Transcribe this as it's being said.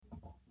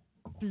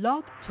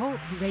Blog Talk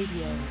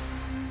Radio.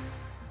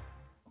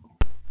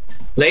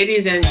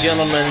 Ladies and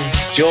gentlemen,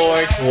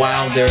 George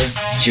Wilder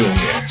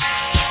Jr.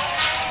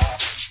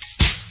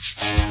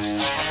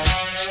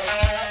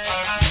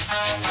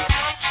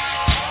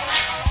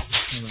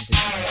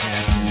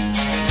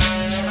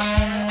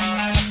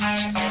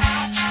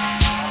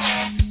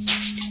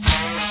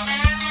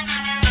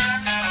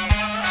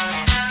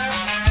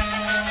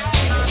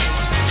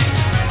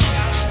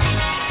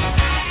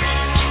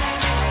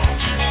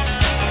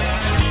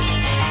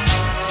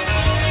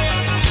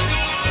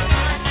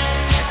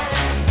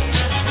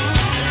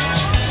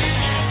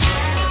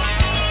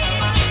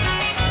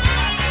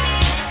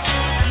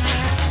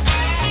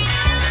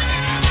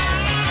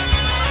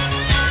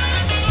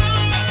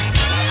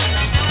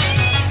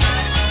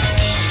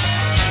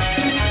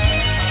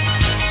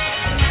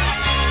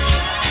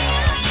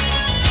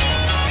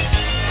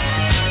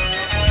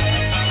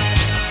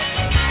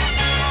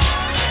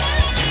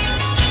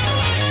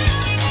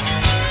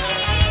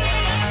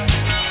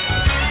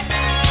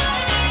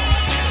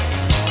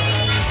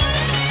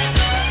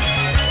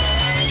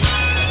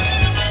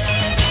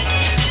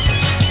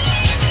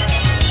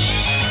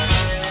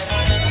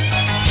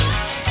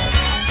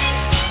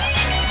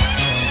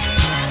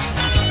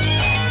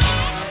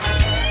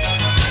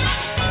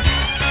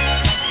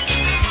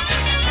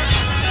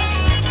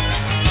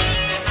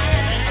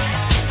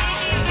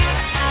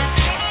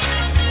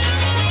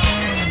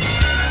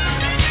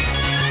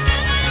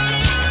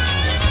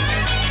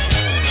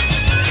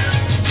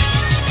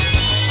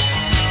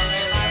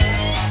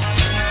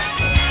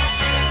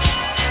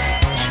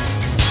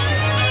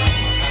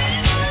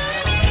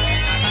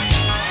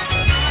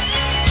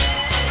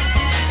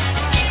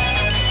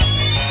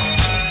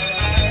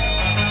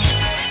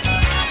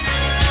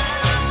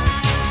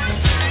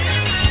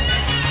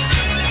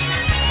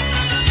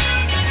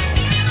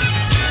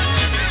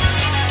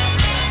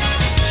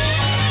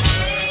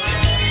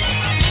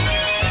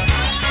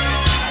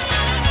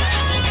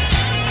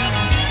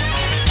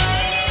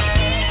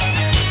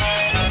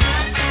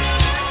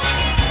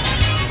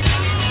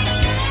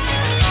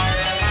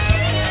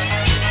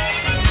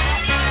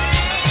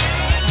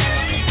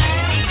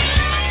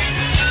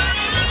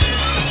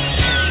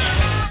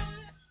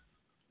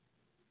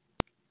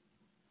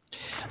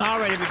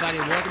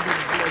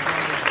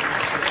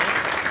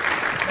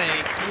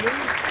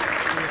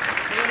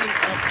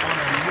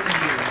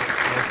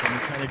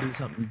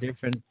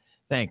 Different.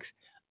 Thanks.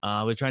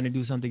 We're trying to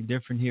do something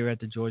different here at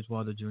the George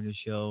Wilder Jr.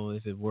 Show.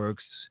 If it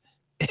works,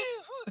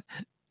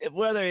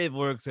 whether it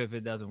works or if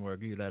it doesn't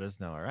work, you let us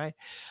know, all right?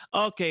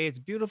 Okay, it's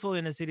beautiful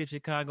in the city of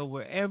Chicago.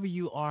 Wherever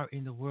you are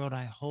in the world,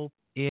 I hope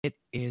it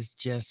is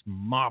just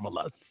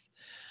marvelous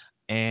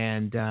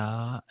and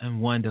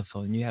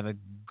wonderful. And you have a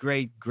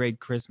great, great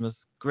Christmas,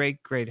 great,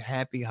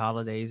 happy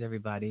holidays,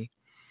 everybody.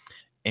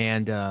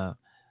 And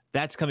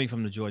that's coming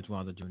from the George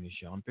Wilder Jr.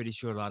 Show. I'm pretty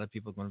sure a lot of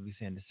people are going to be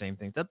saying the same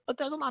thing. But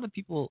there's a lot of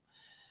people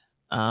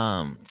who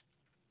are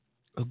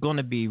going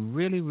to be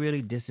really,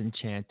 really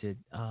disenchanted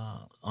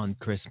on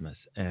Christmas.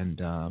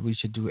 And we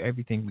should do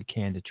everything we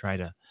can to try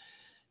to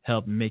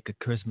help make a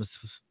Christmas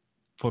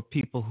for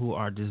people who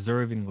are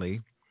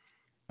deserves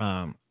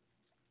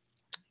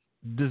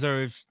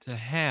to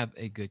have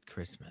a good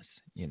Christmas,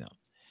 you know.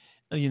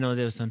 You know,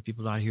 there's some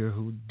people out here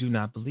who do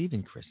not believe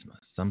in Christmas.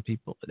 Some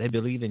people, they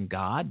believe in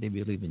God, they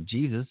believe in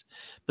Jesus,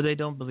 but they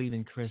don't believe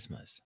in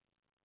Christmas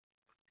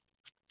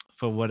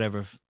for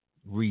whatever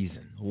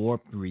reason,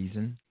 warped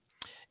reason.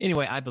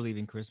 Anyway, I believe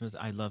in Christmas.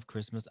 I love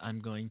Christmas. I'm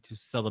going to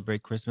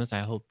celebrate Christmas.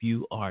 I hope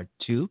you are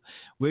too.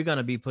 We're going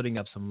to be putting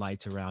up some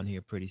lights around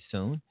here pretty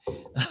soon.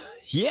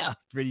 Yeah,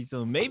 pretty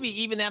soon. Maybe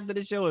even after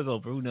the show is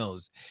over. Who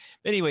knows?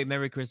 Anyway,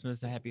 Merry Christmas.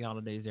 Happy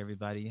holidays,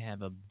 everybody.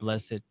 Have a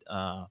blessed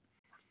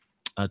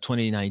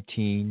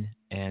 2019,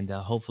 and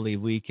hopefully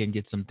we can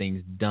get some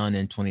things done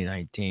in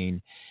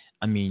 2019.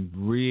 I mean,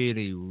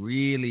 really,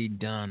 really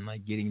done,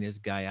 like getting this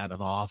guy out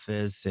of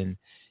office. And,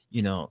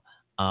 you know,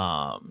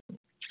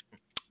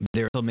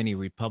 there are so many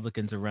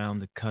Republicans around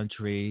the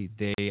country.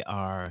 They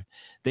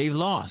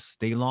lost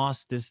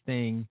this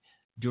thing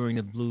during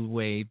the blue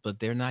wave, but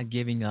they're not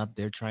giving up.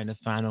 They're trying to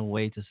find a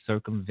way to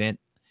circumvent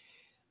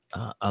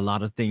a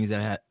lot of things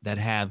that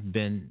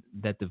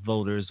the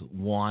voters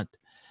want.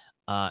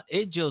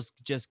 It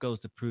just goes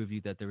to prove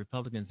you that the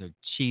Republicans are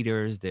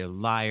cheaters, they're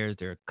liars,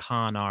 they're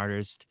con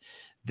artists.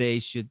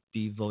 They should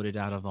be voted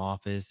out of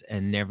office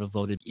and never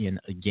voted in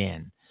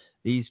again.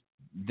 They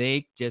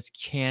just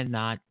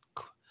cannot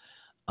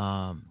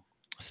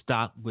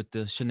stop with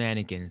the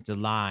shenanigans, the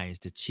lies,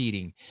 the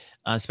cheating,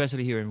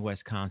 especially here in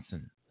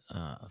Wisconsin,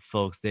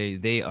 folks.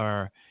 They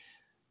are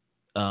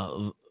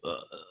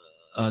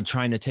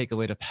trying to take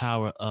away the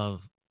power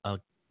of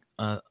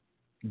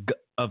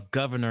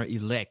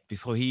governor-elect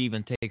before he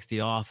even takes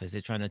the office.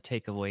 They're trying to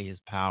take away his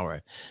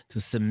power,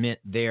 to cement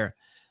their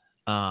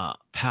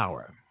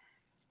power,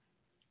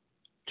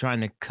 trying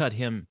to cut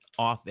him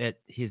off at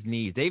his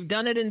knees. They've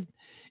done it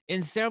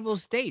in several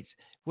states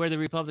where the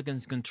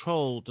Republicans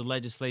control the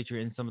legislature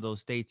in some of those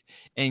states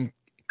and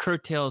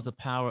curtails the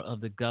power of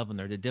the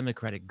governor, the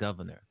Democratic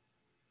governor.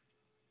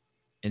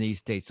 in these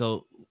states.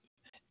 So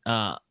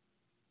uh,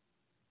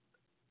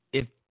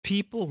 if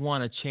people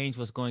want to change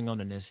what's going on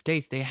in their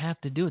states, they have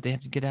to do it. They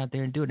have to get out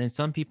there and do it. And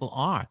some people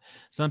are.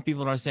 Some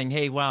people are saying,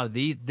 "Hey, wow,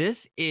 this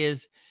is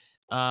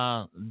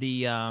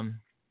the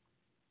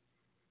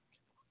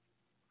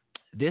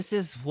this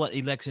is what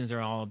elections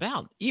are all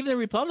about." Even the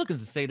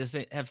Republicans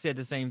have said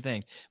the same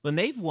thing. When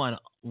they've won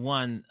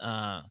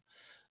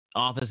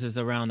offices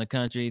around the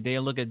country, they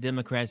look at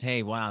Democrats.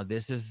 Hey, wow,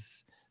 this is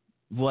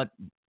what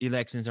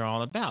elections are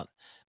all about.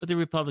 But the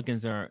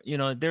Republicans are,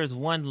 there's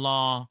one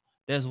law,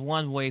 there's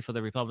one way for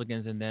the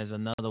Republicans, and there's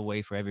another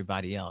way for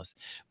everybody else,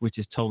 which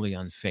is totally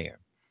unfair.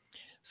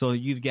 So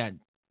you've got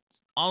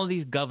all of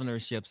these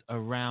governorships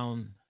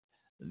around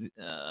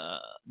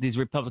these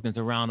Republicans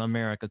around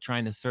America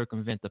trying to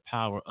circumvent the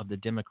power of the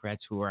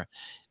Democrats who are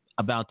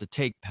about to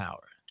take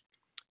power.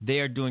 They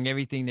are doing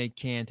everything they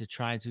can to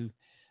try to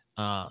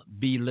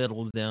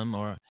belittle them,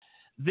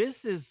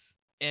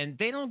 and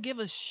they don't give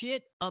a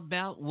shit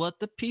about what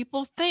the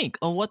people think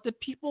or what the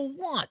people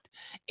want.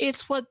 It's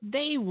what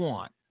they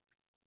want.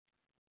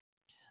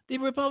 The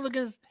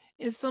Republicans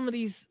in some of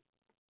these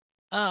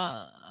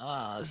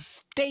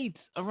states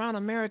around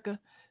America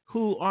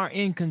who are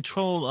in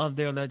control of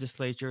their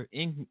legislature,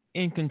 in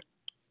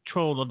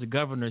control of the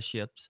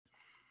governorships,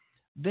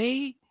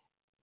 they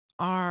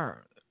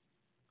are,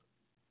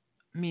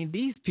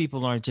 these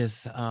people are just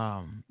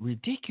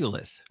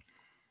ridiculous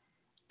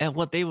at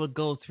what they would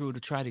go through to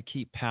try to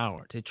keep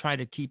power, to try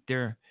to keep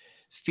their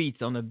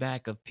feet on the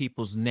back of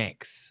people's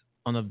necks,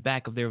 on the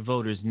back of their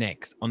voters'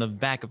 necks, on the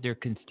back of their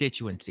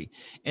constituency.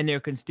 And their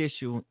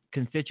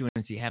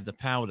constituency have the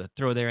power to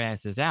throw their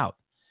asses out.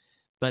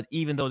 But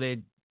even though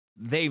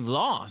they've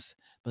lost,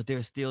 but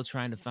they're still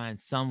trying to find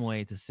some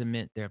way to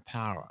cement their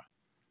power.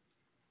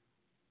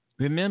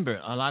 Remember,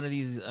 a lot of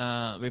these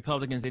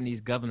Republicans in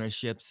these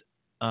governorships,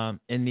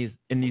 in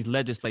these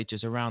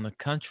legislatures around the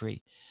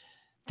country,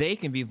 they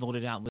can be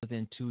voted out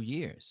within 2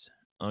 years.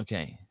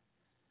 Okay,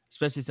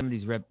 especially some of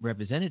these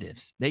representatives,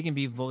 they can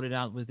be voted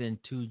out within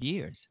 2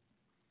 years,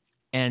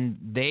 and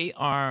they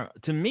are,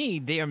 to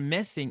me, they are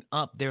messing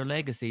up their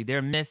legacy.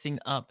 They're messing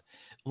up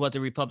what the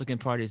Republican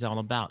Party is all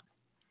about.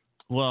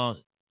 Well,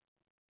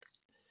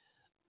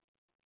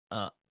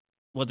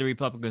 what the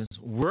Republicans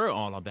were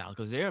all about,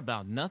 because they're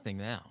about nothing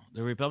now.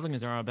 The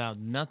Republicans are about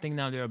nothing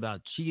now. They're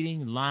about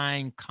cheating,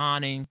 lying,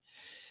 conning.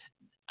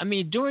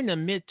 During the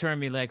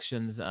midterm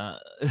elections,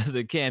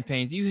 the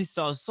campaigns, you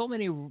saw so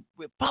many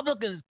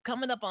Republicans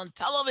coming up on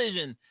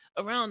television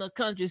around the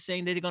country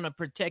saying that they're going to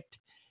protect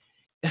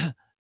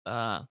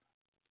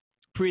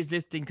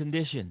pre-existing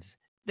conditions.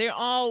 They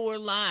all were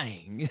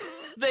lying.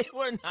 They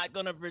were not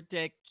going to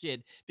protect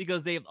shit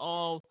because they've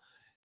all,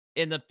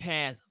 in the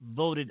past,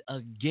 voted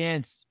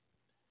against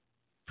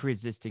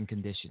pre-existing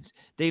conditions.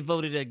 They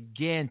voted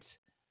against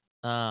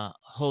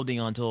holding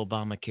on to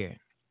Obamacare.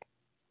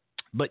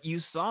 But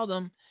you saw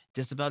them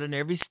just about in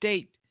every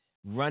state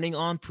running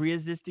on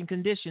pre-existing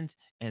conditions,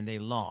 and they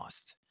lost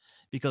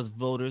because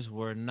voters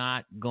were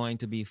not going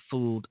to be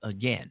fooled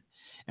again.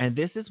 And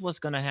this is what's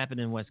going to happen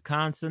in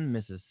Wisconsin,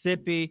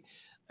 Mississippi,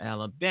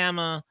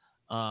 Alabama,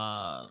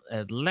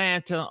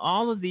 Atlanta,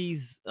 all of these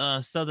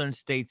southern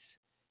states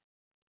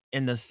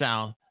in the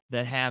South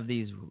that have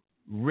these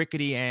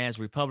rickety-ass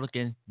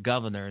Republican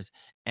governors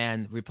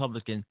and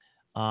Republican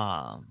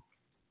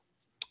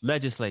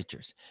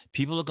legislatures.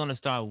 People are going to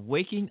start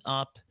waking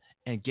up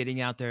and getting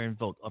out there and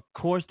vote. Of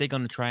course, they're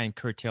going to try and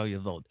curtail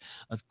your vote.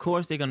 Of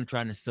course, they're going to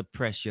try to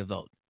suppress your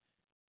vote.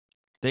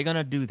 They're going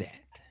to do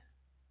that.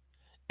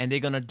 And they're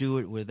going to do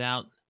it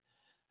without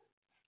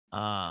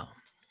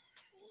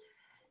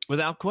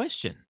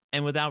question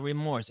and without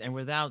remorse and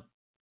without,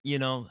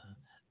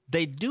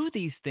 they do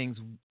these things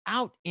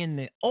out in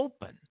the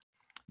open.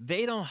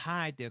 They don't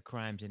hide their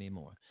crimes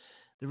anymore.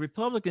 The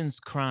Republicans'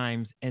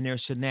 crimes and their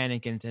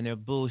shenanigans and their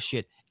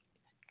bullshit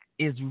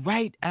is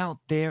right out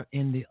there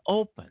in the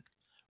open.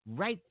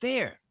 Right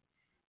there.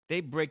 They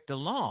break the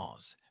laws.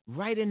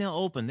 Right in the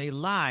open. They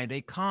lie.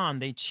 They con.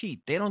 They cheat.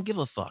 They don't give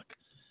a fuck.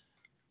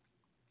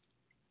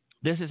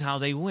 This is how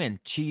they win.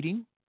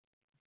 Cheating.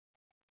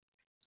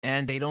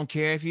 And they don't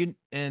care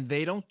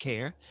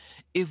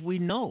if we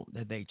know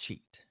that they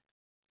cheat.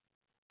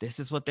 This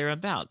is what they're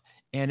about.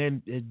 And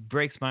it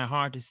breaks my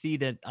heart to see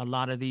that a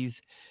lot of these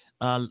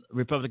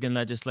Republican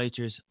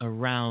legislatures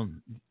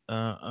around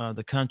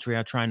the country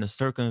are trying to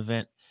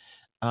circumvent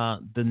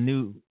the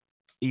new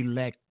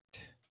elect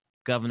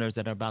governors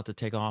that are about to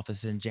take office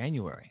in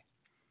January.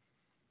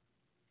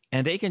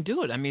 And they can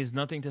do it. There's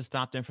nothing to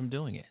stop them from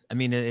doing it.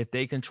 If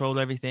they control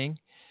everything,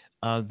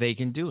 they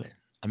can do it.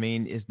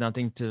 It's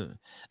nothing to.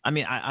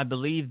 I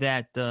believe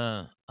that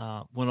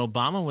when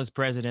Obama was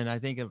president, I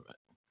think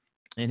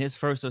in his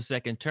first or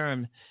second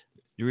term,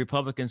 the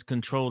Republicans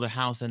controlled the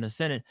House and the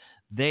Senate.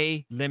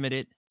 They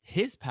limited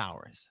his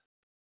powers.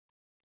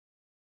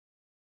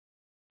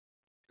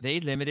 The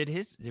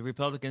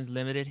Republicans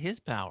limited his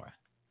power.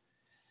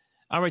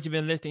 All right, you've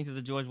been listening to the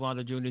George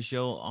Wilder Jr.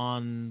 Show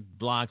on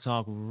Blog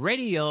Talk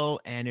Radio,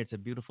 and it's a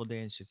beautiful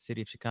day in the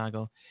city of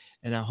Chicago.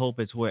 And I hope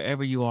it's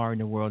wherever you are in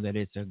the world that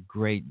it's a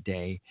great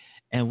day.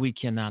 And we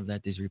cannot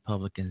let these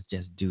Republicans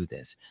just do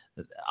this.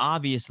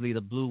 Obviously,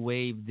 the blue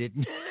wave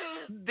didn't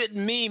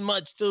didn't mean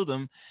much to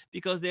them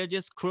because they're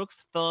just crooks,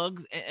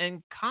 thugs,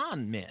 and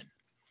con men,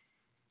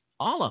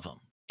 all of them.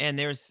 And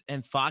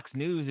Fox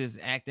News is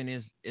acting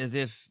as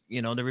if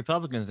the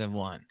Republicans have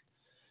won.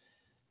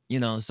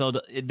 So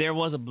there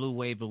was a blue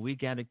wave, but we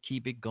got to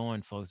keep it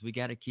going, folks. We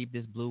got to keep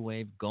this blue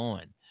wave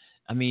going.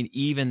 I mean,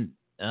 even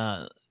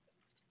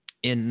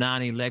in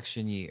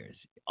non-election years,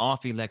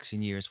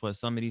 off-election years, where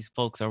some of these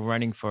folks are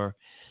running for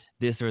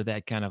this or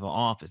that kind of an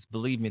office,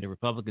 believe me, the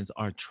Republicans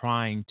are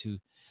trying to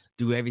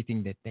do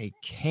everything that they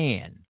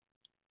can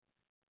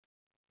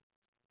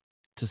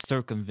to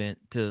circumvent,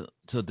 to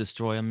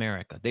destroy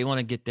America. They want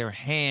to get their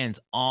hands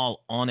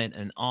all on it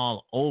and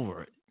all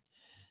over it.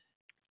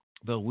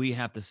 But we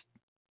have to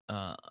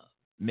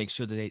make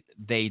sure that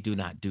they do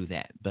not do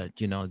that. But,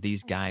 these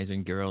guys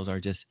and girls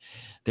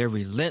they're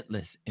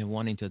relentless in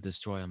wanting to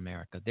destroy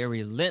America. They're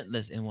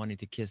relentless in wanting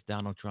to kiss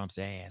Donald Trump's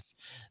ass.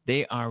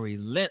 They are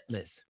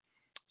relentless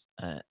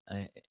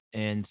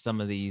in some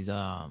of these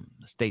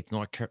states,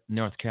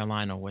 North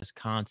Carolina,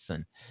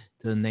 Wisconsin,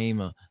 to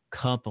name a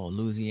couple,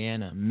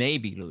 Louisiana,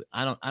 maybe.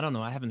 I don't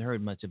know. I haven't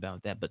heard much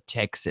about that, but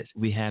Texas.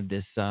 We have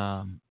this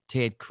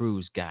Ted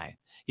Cruz guy.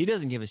 He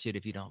doesn't give a shit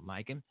if you don't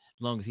like him,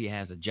 as long as he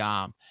has a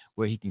job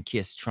where he can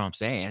kiss Trump's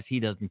ass. He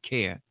doesn't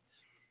care,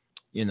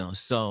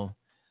 So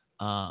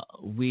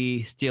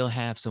we still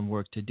have some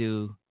work to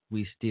do.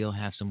 We still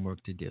have some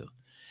work to do,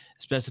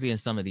 especially in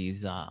some of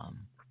these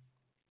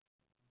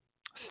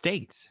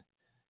states.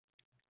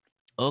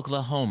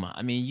 Oklahoma.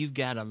 I mean, you've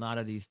got a lot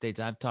of these states.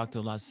 I've talked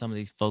to some of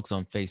these folks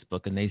on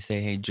Facebook, and they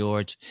say, hey,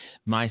 George,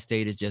 my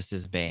state is just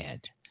as bad.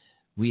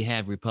 We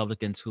have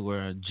Republicans who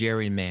are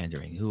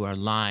gerrymandering, who are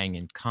lying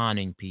and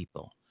conning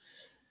people.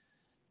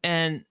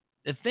 And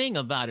the thing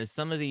about it,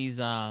 some of these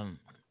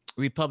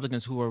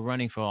Republicans who are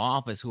running for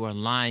office, who are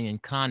lying and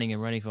conning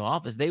and running for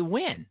office, they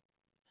win.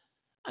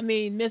 I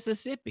mean,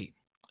 Mississippi,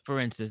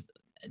 for instance,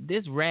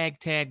 this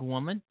ragtag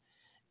woman,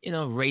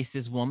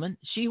 racist woman,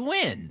 she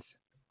wins.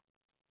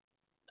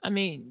 I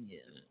mean,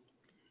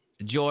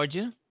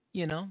 Georgia,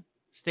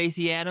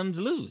 Stacey Adams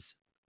lose.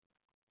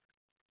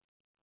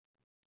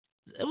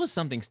 It was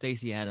something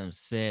Stacey Adams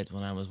said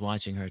when I was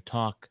watching her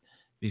talk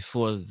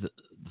before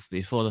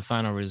the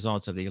final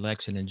results of the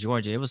election in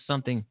Georgia. It was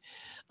something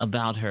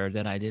about her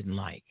that I didn't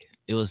like.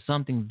 It was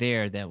something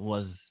there that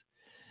was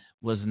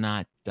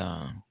not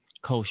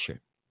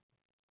kosher.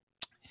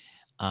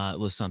 It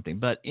was something.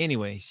 But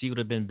anyway, she would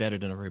have been better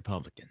than a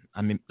Republican.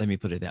 I mean, let me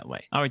put it that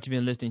way. All right, you've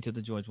been listening to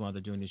the George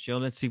Wilder Jr. Show.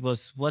 Let's see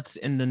what's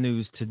in the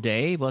news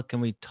today. What can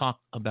we talk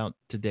about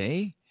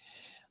today?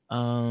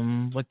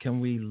 What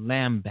can we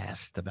lambast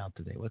about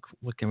today?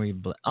 What can we?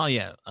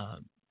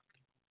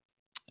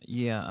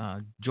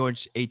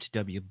 George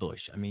H.W. Bush.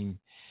 I mean,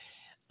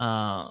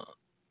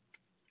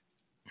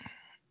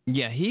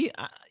 he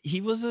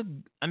was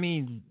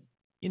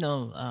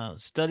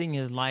studying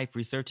his life,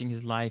 researching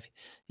his life.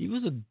 He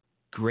was a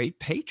great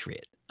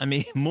patriot. I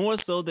mean, more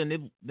so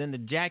than the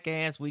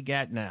jackass we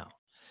got now.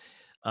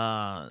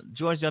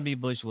 George W.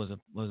 Bush was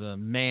a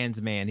man's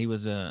man. He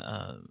was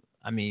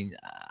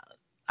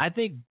I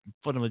think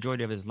for the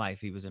majority of his life,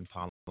 he was in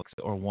politics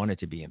or wanted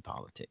to be in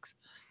politics.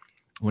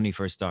 When he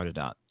first started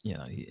out,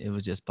 it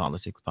was just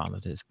politics.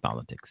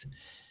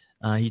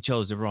 He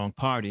chose the wrong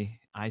party,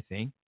 I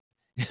think.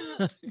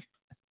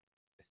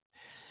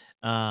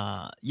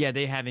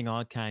 They're having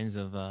all kinds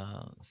of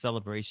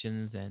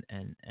celebrations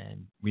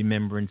and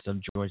remembrance of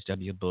George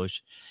W. Bush,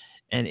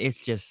 and it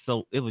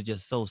was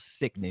just so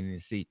sickening to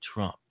see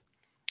Trump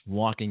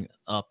walking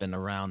up and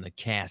around the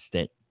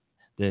casket,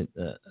 the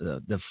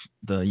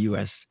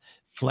U.S.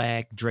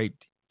 flag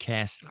draped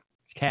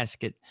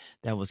casket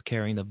that was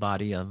carrying the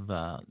body of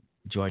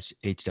George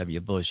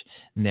H.W. Bush,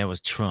 and there was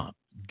Trump.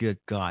 Good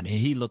God, and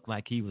he looked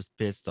like he was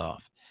pissed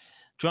off.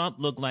 Trump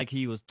looked like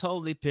he was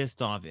totally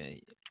pissed off.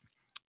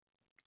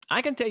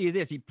 I can tell you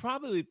this: he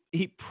probably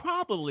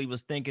was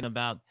thinking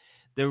about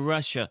the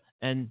Russia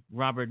and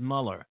Robert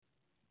Mueller,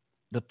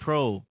 the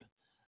probe,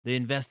 the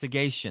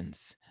investigations,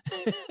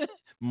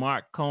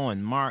 Mark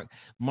Cohen,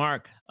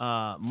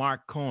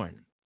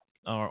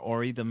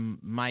 or either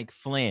Mike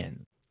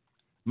Flynn,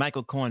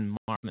 Michael Cohen,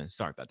 Mark Flynn.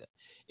 Sorry about that.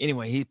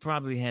 Anyway, he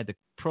probably had the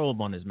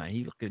probe on his mind.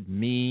 He looked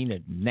mean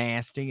and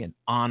nasty and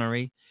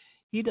ornery.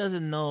 He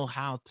doesn't know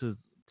how to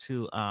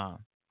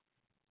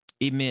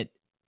emit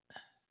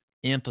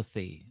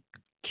empathy,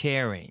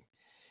 caring,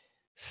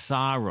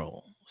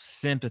 sorrow,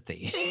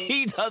 sympathy.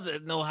 He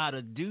doesn't know how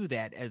to do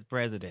that as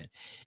president.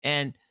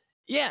 And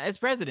as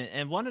president.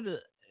 And one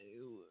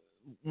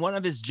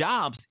of his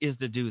jobs is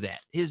to do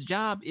that. His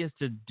job is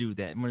to do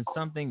that. When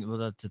something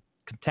was a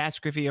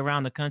catastrophe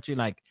around the country,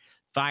 like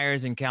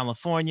fires in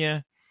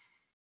California,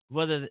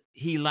 whether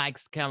he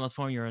likes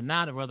California or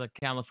not, or whether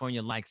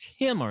California likes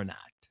him or not,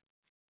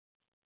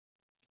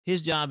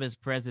 his job as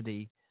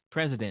president,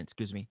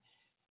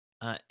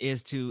 is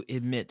to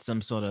admit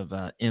some sort of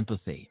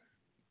empathy.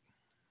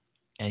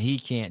 And he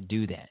can't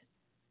do that.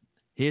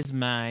 His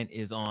mind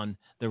is on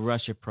the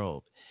Russia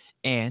probe.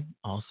 And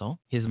also,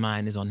 his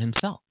mind is on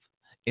himself.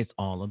 It's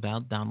all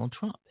about Donald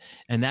Trump.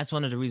 And that's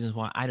one of the reasons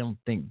why I don't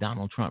think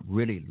Donald Trump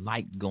really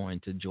liked going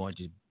to George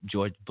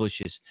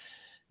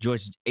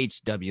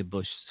H.W.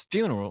 Bush's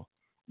funeral,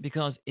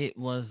 because it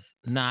was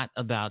not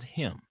about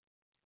him.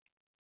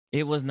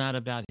 It was not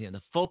about him.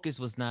 The focus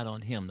was not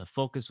on him. The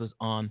focus was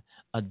on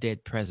a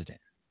dead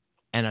president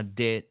and a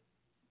dead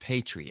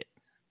patriot,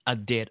 a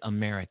dead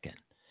American.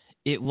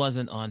 It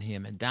wasn't on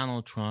him. And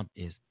Donald Trump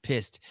is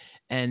pissed.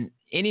 And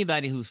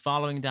anybody who's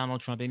following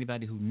Donald Trump,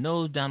 anybody who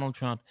knows Donald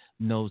Trump,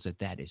 knows that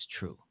that is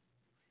true.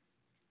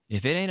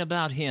 If it ain't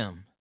about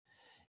him,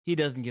 he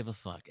doesn't give a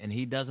fuck, and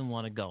he doesn't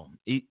want to go.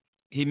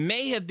 He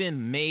may have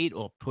been made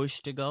or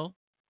pushed to go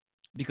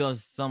because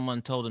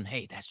someone told him,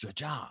 hey, that's your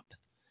job.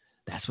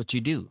 That's what you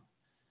do.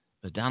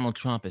 But Donald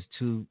Trump is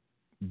too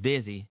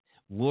busy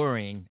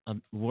worrying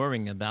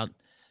about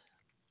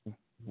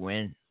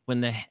when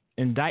the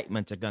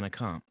indictments are going to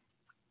come.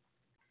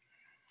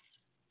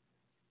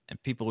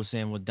 And people were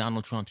saying, well,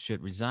 Donald Trump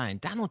should resign.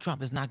 Donald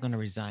Trump is not going to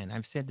resign.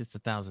 I've said this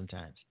 1,000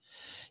 times.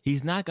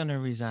 He's not going to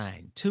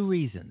resign. 2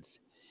 reasons.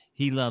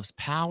 He loves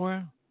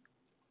power.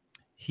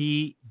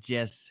 He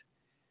just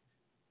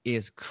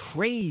is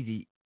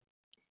crazy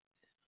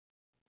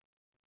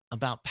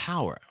about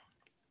power.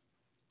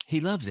 He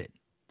loves it.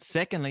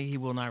 Secondly, he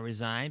will not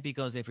resign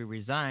because if he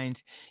resigns,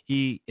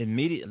 he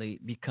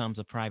immediately becomes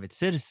a private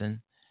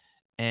citizen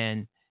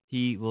and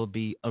he will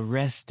be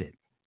arrested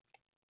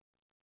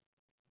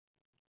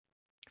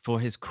for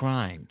his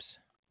crimes,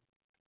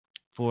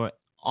 for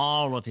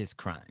all of his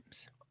crimes.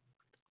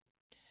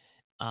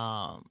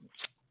 I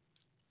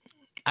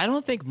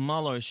don't think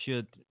Mueller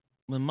should,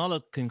 when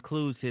Mueller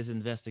concludes his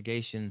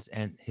investigations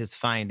and his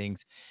findings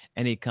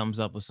and he comes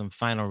up with some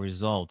final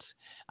results,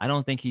 I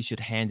don't think he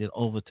should hand it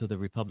over to the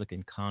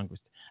Republican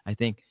Congress. I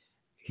think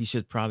he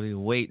should probably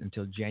wait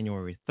until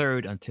January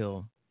 3rd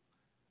until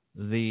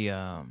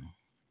the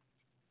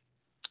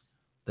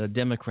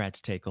Democrats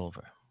take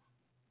over.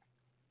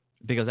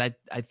 Because I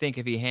think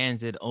if he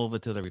hands it over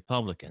to the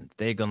Republicans,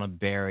 they're going to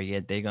bury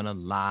it. They're going to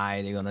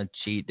lie. They're going to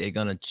cheat. They're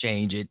going to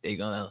change it. They're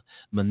going to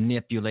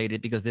manipulate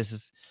it because this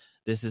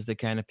is the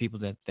kind of people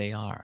that they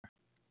are.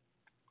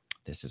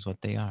 This is what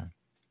they are.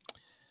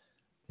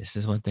 This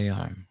is what they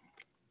are.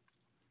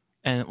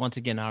 And once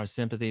again, our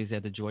sympathies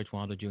at the George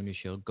Wilder Jr.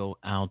 Show go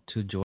out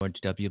to George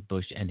W.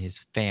 Bush and his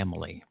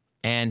family.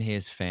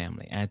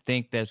 I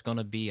think there's going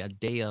to be a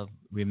day of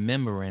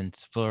remembrance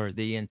for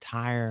the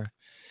entire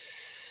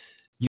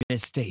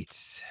United States.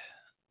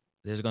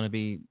 There's going to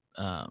be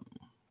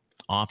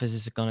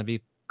offices are going to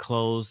be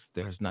closed.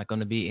 There's not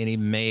going to be any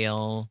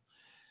mail.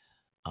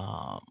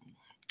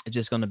 It's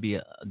just going to be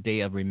a day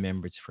of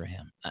remembrance for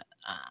him.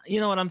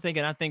 You know what I'm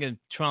thinking? I'm thinking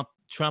Trump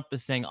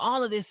is saying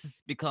all of this is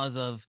because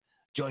of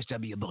George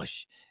W. Bush.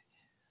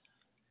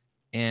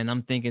 And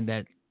I'm thinking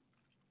that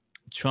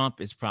Trump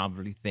is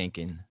probably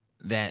thinking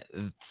that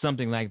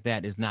something like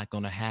that is not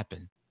going to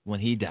happen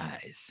when he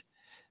dies.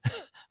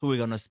 We're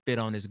going to spit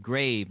on his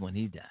grave when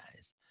he dies,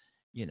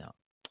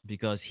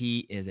 because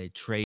he is a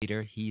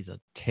traitor. He's a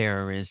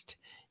terrorist.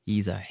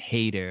 He's a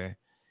hater.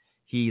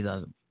 He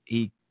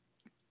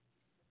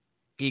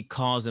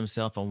calls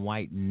himself a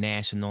white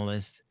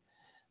nationalist.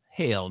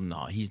 Hell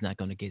no, he's not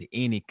going to get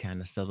any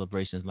kind of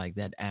celebrations like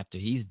that after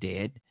he's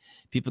dead.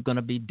 People are going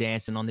to be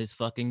dancing on his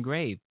fucking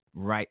grave.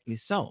 Rightly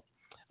so.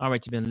 All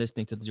right, you've been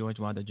listening to the George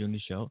Wilder Jr.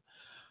 Show.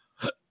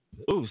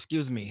 Ooh,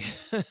 excuse me,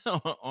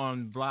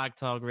 on Blog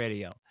Talk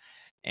Radio.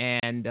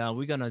 And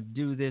we're going to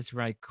do this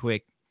right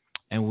quick,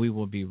 and we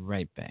will be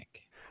right back.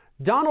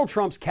 Donald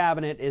Trump's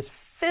cabinet is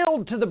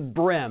filled to the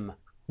brim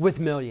with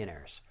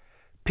millionaires.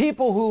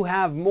 People who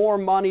have more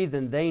money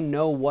than they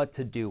know what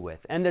to do with.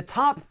 And the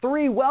top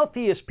 3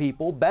 wealthiest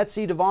people,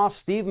 Betsy DeVos,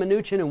 Steve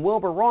Mnuchin, and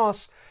Wilbur Ross,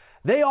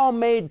 they all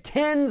made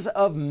tens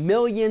of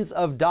millions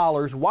of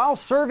dollars while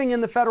serving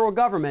in the federal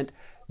government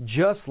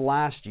just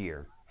last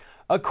year.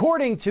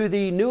 According to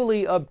the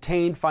newly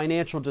obtained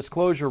financial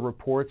disclosure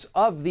reports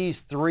of these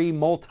 3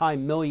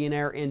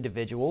 multimillionaire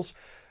individuals,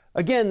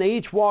 again, they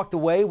each walked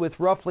away with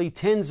roughly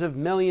tens of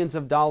millions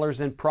of dollars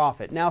in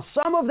profit. Now,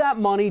 some of that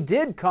money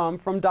did come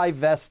from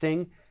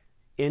divesting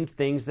in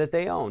things that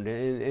they owned,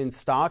 in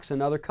stocks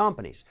and other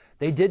companies.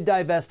 They did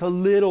divest a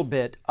little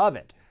bit of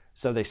it.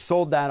 So they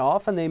sold that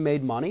off and they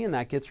made money, and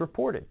that gets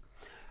reported.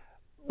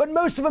 But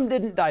most of them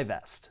didn't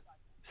divest.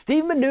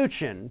 Steve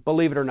Mnuchin,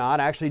 believe it or not,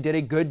 actually did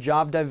a good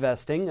job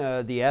divesting.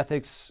 The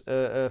ethics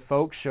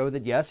folks show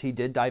that, yes, he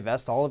did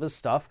divest all of his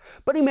stuff,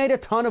 but he made a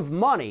ton of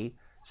money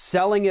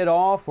selling it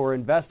off or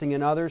investing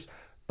in others.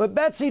 But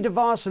Betsy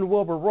DeVos and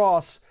Wilbur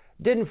Ross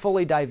didn't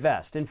fully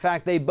divest. In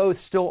fact, they both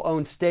still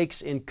own stakes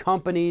in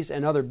companies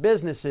and other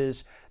businesses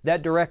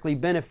that directly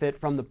benefit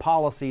from the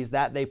policies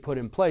that they put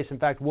in place. In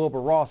fact,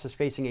 Wilbur Ross is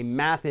facing a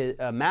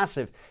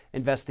massive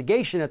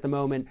investigation at the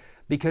moment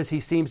because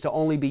he seems to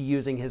only be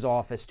using his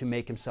office to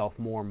make himself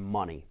more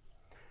money.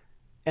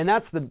 And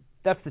that's the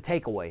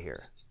takeaway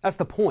here. That's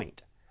the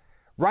point.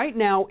 Right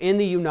now in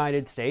the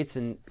United States,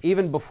 and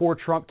even before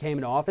Trump came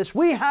into office,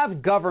 we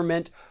have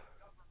government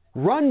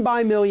run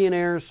by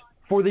millionaires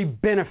for the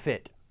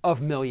benefit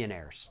of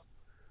millionaires.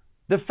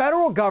 The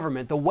federal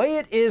government, the way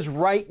it is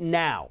right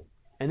now,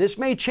 and this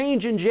may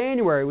change in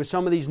January with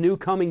some of these new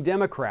coming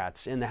Democrats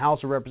in the House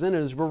of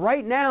Representatives, but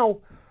right now,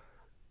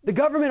 the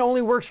government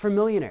only works for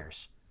millionaires.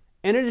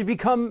 And it has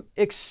become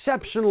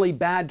exceptionally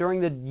bad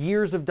during the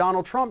years of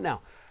Donald Trump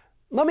now.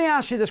 Let me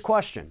ask you this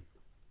question.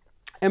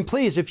 And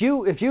please, if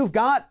you've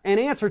got an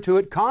answer to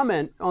it,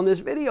 comment on this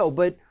video.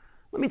 But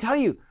let me tell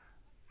you,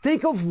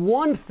 think of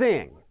one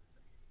thing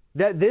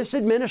that this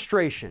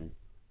administration,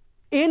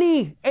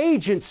 any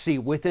agency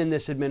within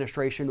this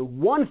administration,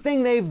 one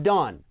thing they've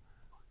done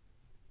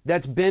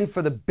that's been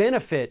for the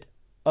benefit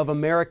of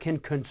American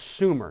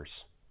consumers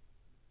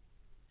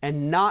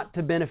and not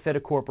to benefit a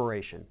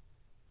corporation.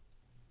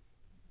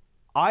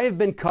 I have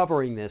been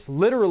covering this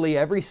literally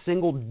every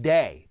single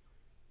day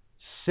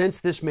since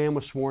this man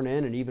was sworn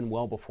in and even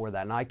well before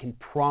that. And I can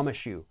promise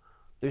you,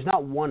 there's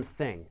not one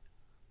thing.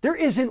 There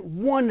isn't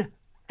one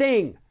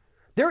thing.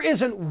 There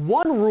isn't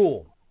one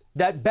rule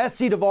that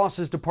Betsy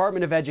DeVos's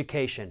Department of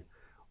Education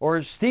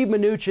or Steve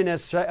Mnuchin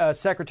as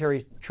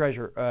Secretary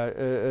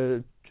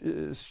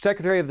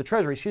of the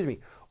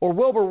Treasury, or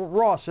Wilbur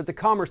Ross at the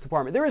Commerce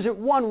Department. There isn't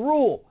one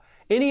rule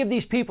any of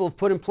these people have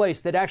put in place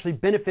that actually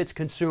benefits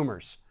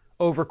consumers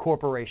over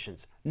corporations.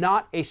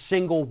 Not a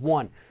single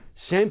one.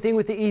 Same thing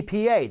with the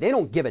EPA. They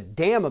don't give a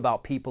damn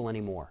about people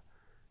anymore.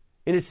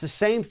 And it's the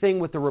same thing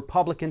with the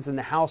Republicans in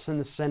the House and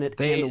the Senate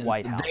and the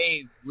White House.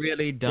 They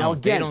really don't. Now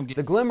again, don't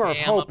the glimmer of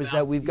hope is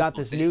that we've got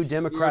this new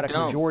Democratic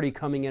majority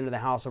coming into the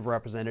House of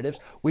Representatives.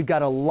 We've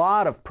got a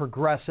lot of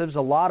progressives,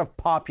 a lot of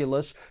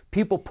populists,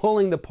 people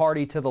pulling the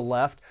party to the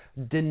left,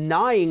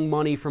 denying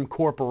money from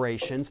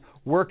corporations,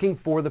 working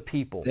for the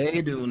people.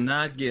 They do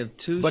not give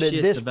two shits about people. But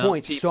at this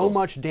point, so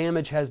much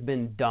damage has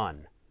been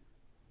done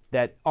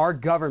that our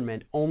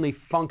government only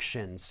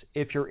functions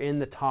if you're in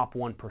the top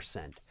 1%.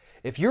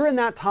 If you're in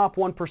that top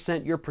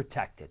 1%, you're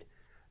protected.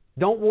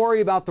 Don't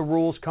worry about the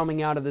rules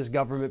coming out of this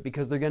government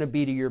because they're going to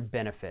be to your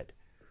benefit.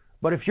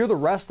 But if you're the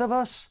rest of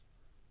us,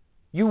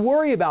 you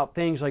worry about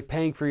things like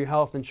paying for your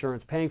health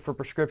insurance, paying for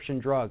prescription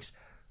drugs,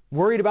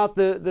 worried about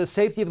the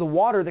safety of the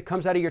water that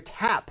comes out of your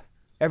tap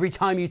every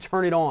time you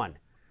turn it on,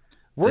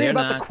 worried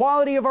about the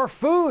quality of our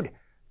food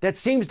that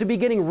seems to be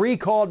getting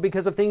recalled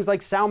because of things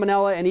like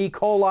salmonella and E.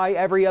 coli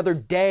every other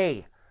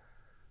day.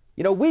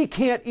 You know, we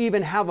can't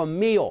even have a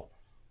meal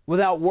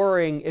without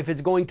worrying if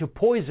it's going to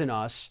poison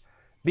us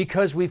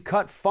because we've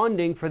cut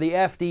funding for the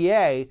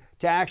FDA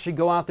to actually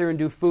go out there and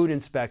do food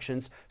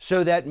inspections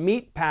so that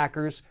meat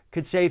packers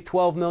could save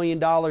 $12 million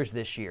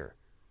this year.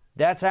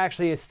 That's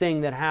actually a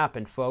thing that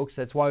happened, folks.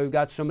 That's why we've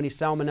got so many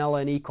salmonella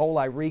and E.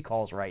 coli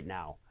recalls right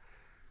now.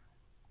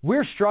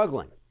 We're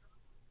struggling.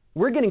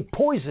 We're getting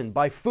poisoned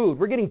by food.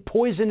 We're getting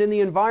poisoned in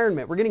the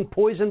environment. We're getting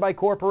poisoned by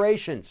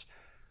corporations.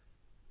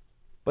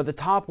 But the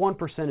top 1%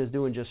 is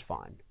doing just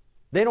fine.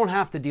 They don't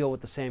have to deal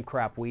with the same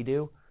crap we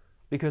do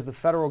because the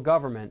federal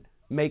government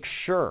makes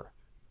sure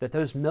that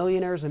those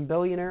millionaires and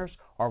billionaires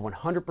are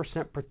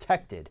 100%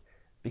 protected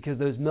because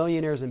those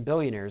millionaires and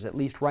billionaires, at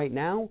least right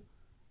now,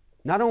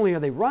 not only are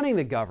they running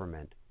the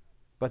government,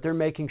 but they're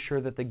making sure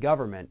that the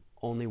government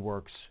only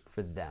works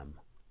for them.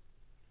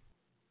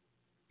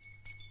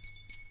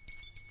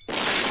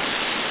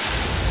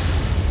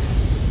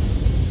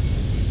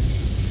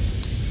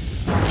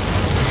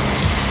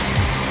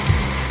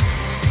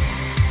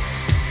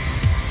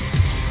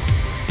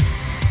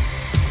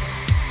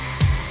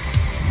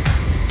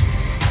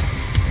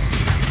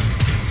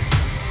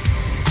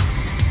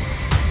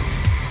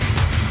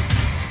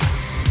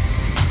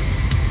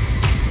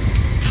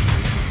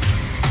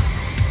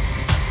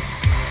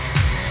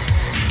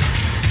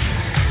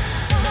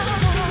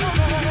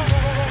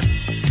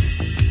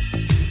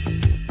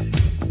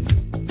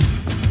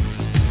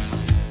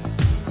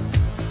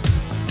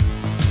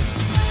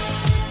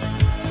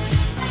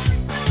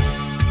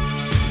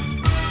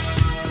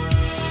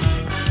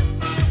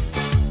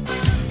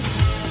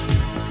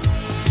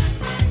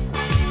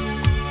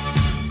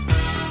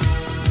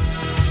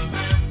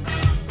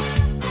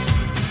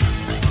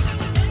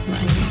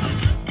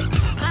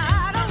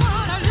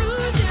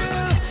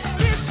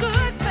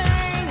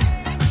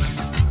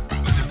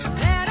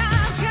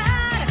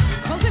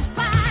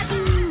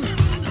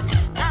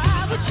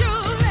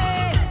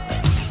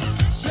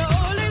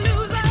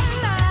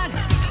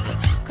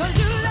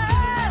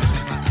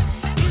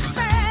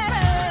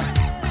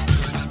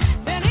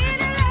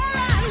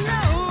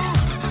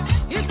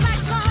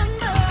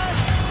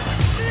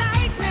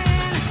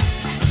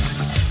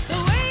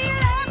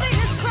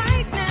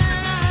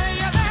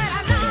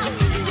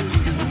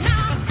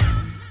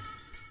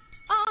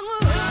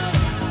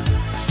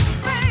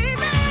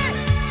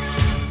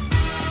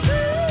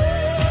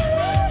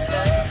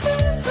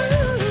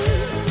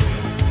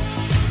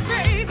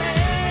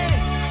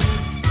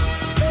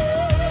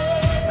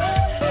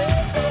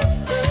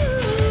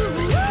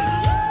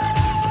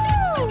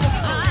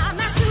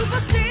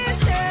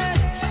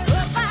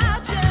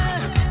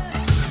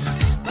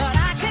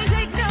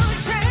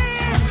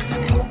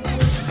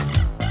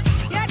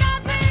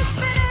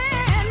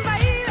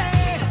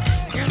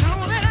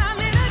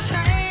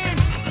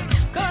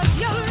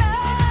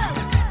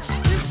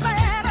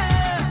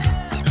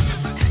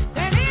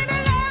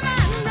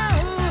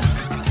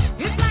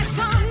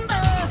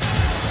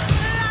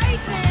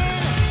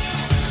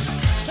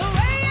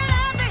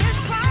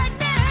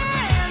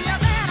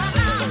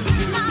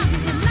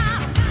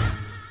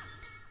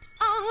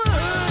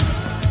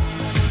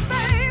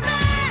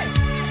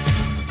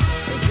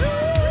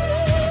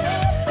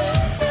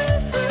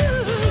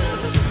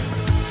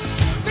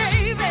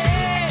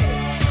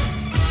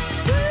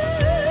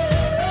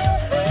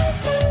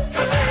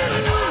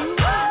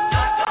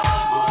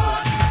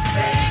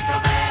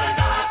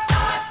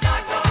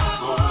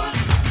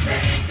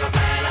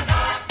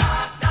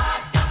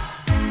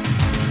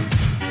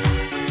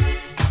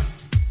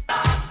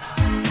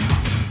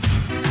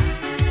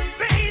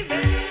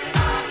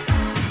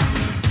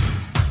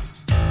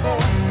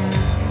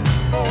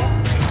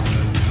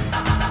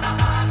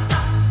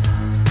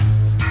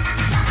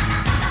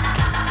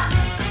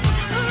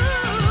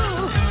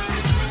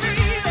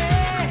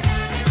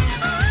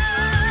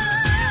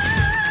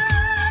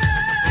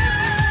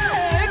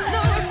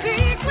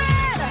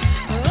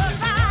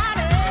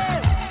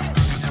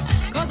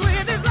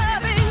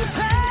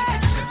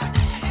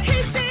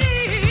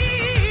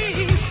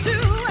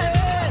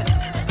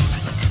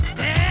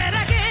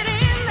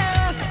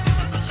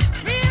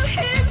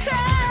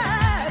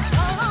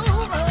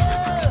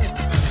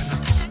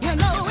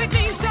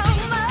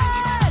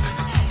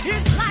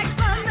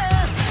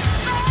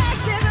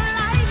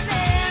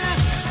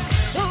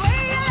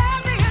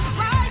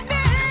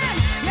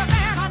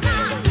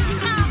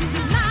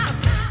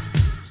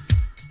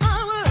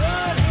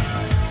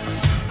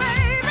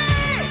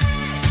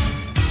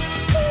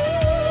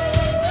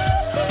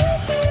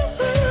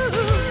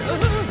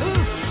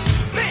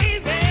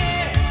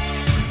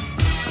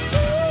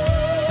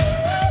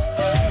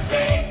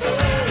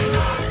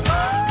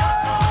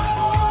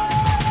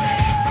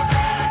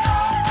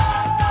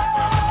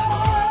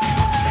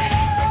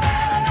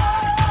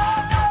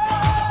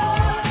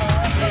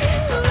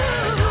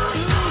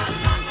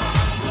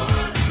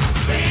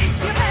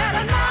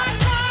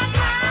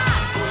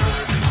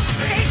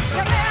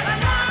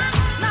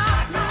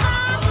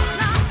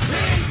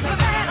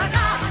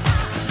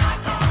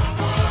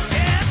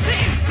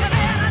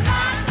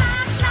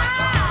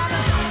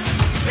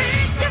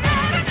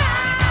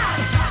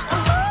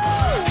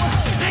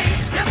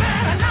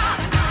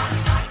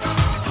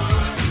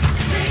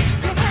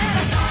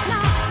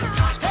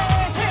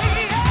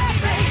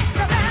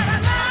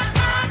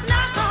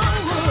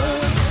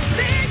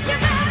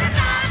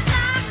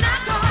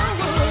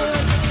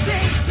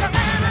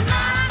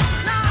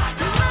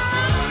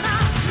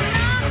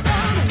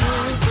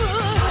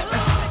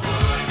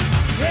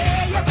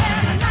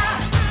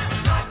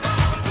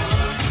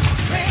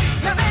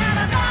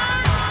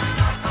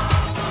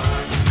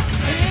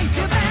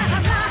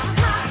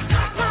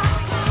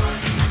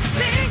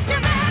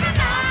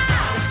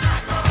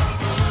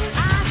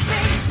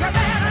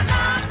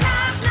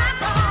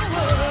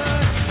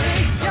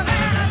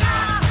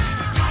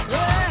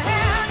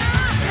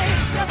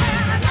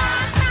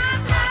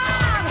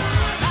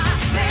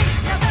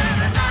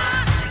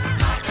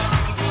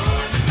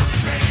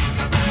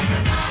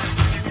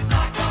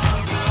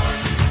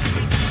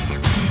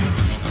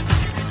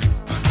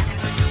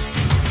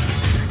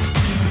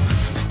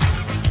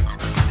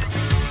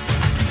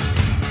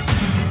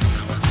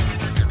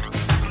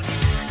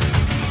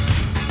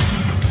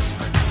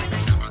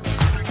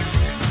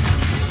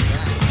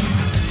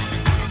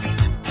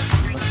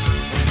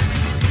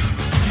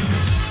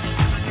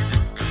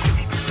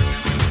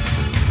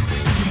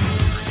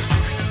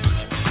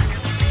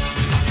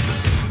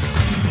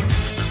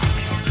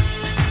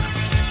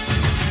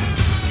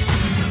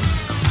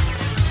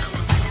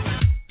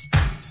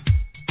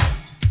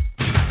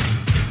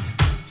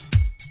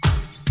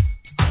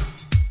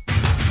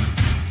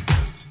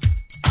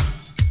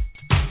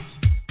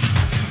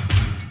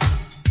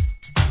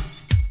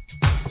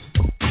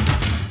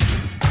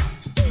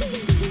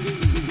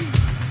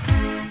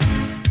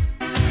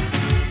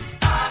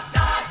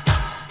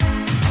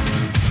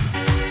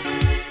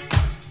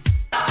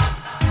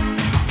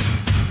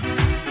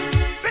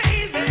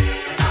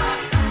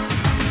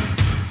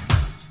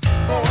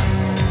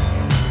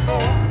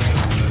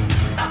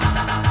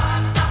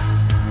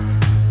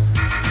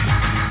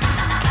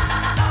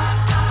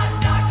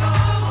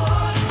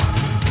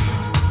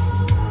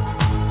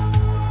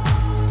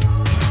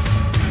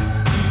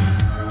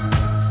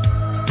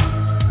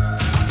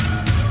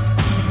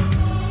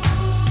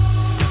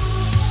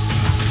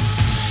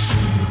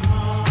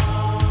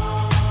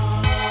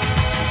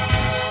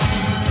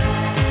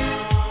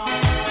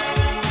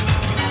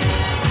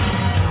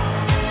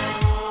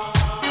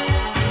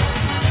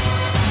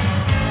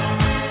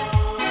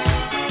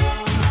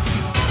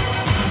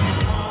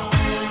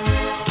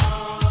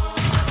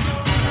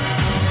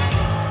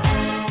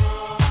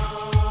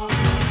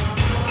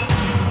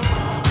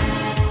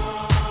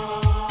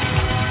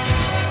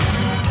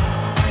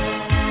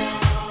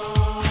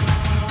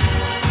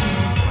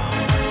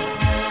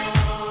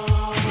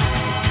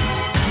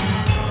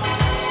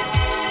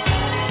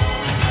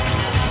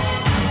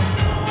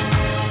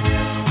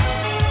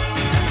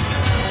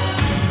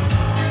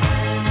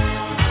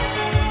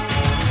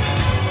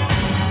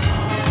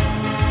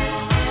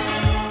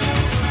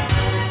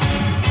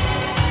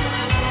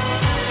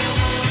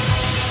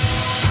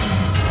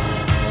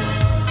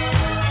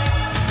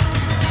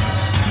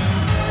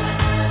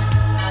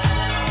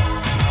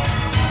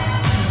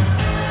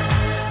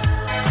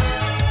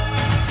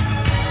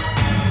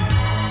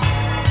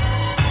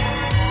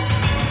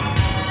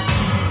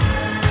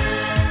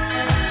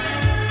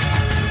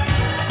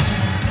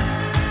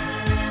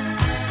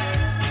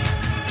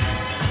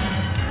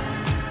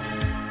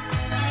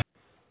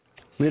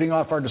 Leading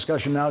off our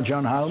discussion now,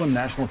 John Heilemann,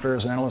 National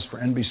Affairs Analyst for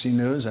NBC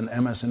News and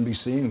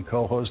MSNBC, and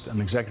co-host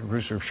and executive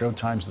producer of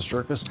Showtime's The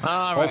Circus.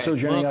 Also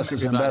joining us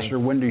is Ambassador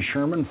Wendy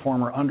Sherman,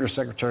 former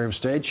Undersecretary of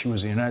State. She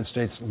was the United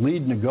States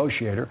lead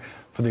negotiator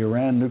for the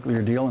Iran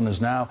nuclear deal and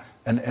is now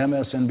an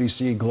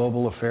MSNBC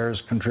Global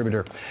Affairs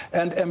contributor.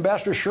 And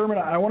Ambassador Sherman,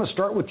 I want to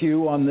start with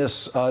you on this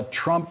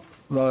Trump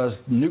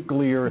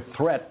nuclear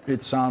threat,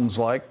 it sounds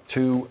like,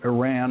 to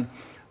Iran.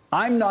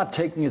 I'm not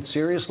taking it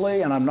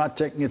seriously, and I'm not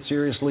taking it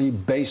seriously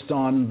based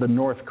on the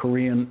North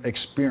Korean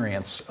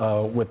experience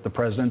with the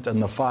president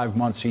and the 5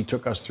 months he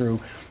took us through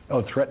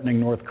threatening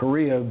North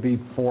Korea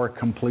before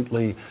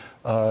completely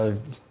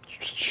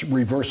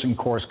reversing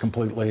course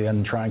completely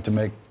and trying to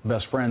make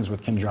best friends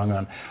with Kim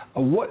Jong-un.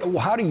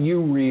 How do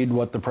you read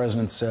what the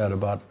president said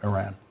about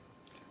Iran?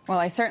 Well,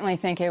 I certainly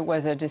think it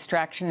was a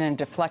distraction and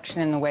deflection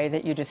in the way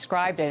that you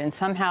described it, and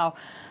somehow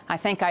I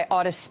think I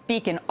ought to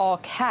speak in all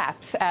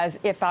caps as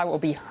if I will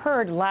be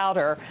heard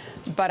louder,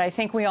 but I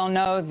think we all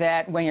know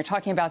that when you're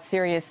talking about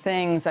serious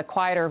things, a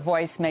quieter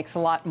voice makes a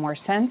lot more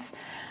sense.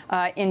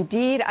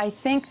 Indeed, I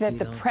think that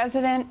the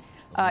president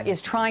is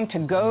trying to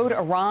goad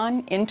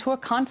Iran into a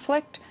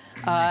conflict.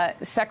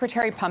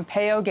 Secretary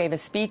Pompeo gave a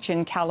speech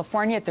in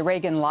California at the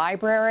Reagan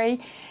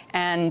Library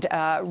and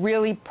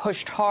really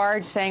pushed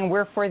hard, saying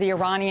we're for the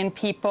Iranian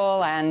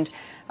people and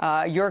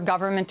your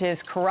government is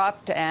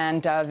corrupt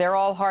and they're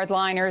all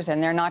hardliners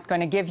and they're not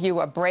going to give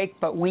you a break,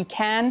 but we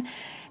can.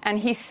 And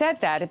he said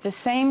that at the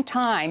same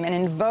time and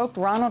invoked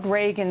Ronald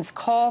Reagan's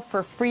call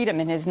for freedom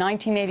in his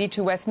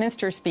 1982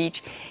 Westminster speech.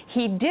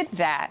 He did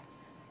that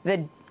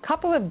the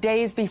couple of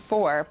days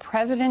before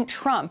President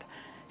Trump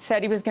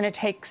said he was going to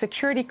take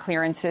security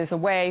clearances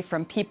away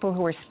from people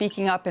who are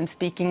speaking up and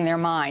speaking their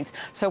minds.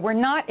 So we're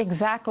not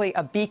exactly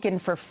a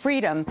beacon for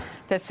freedom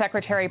that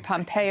Secretary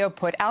Pompeo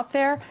put out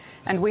there.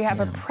 And we have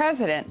a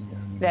president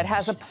that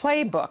has a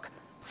playbook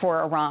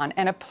for Iran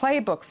and a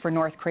playbook for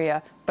North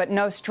Korea, but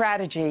no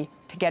strategy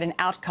to get an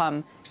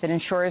outcome that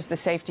ensures the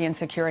safety and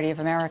security of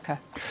America.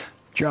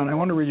 John, I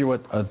want to read you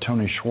what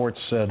Tony Schwartz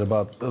said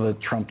about the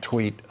Trump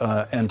tweet.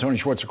 And Tony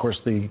Schwartz, of course,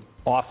 the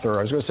author,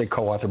 I was going to say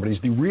co-author, but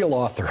he's the real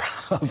author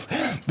of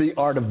The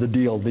Art of the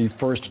Deal, the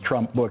first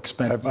Trump book.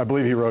 I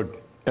believe he wrote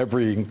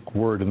every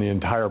word in the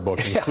entire book,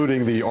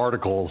 including the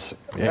articles.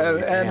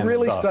 And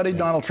really studied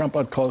Donald Trump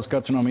up close,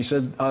 got to know him. He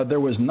said there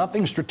was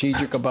nothing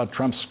strategic about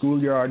Trump's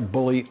schoolyard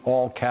bully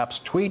all caps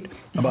tweet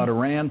about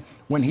Iran.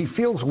 When he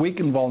feels weak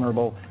and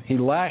vulnerable, he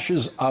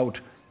lashes out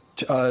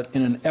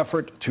in an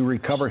effort to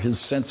recover his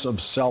sense of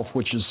self,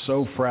 which is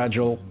so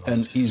fragile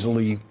and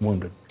easily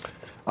wounded.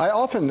 I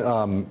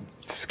often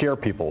scare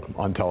people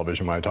on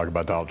television when I talk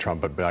about Donald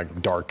Trump, but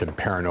dark and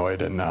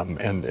paranoid and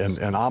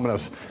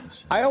ominous.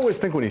 I always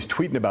think when he's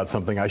tweeting about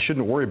something, I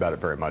shouldn't worry about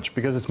it very much,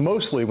 because it's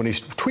mostly when he's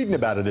tweeting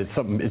about it,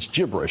 it's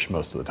gibberish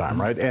most of the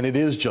time, right? And it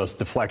is just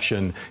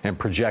deflection and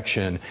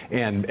projection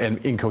and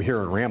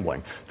incoherent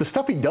rambling. The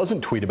stuff he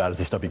doesn't tweet about is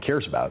the stuff he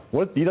cares about.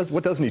 What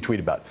doesn't he tweet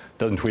about?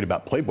 Doesn't tweet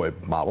about Playboy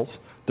models.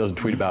 Doesn't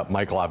tweet about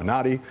Michael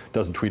Avenatti.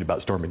 Doesn't tweet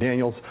about Stormy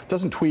Daniels.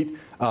 Doesn't tweet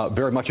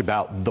very much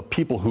about the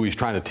people who he's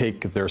trying to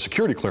take their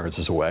security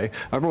clearances away.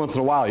 Every once in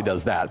a while he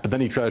does that, but then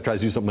he tries to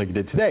do something like he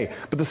did today.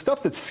 But the stuff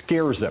that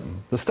scares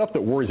him, the stuff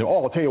that worries him,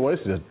 I'll tell you what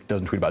he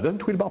doesn't tweet about. Doesn't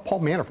tweet about Paul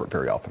Manafort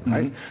very often,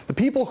 right? The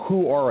people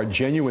who are a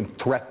genuine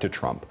threat to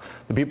Trump,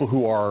 the people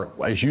who are,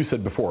 as you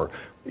said before,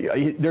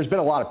 there's been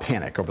a lot of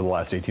panic over the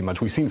last 18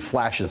 months. We've seen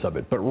flashes of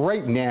it. But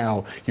right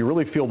now, you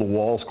really feel the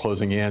walls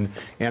closing in.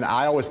 And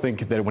I always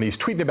think that when he's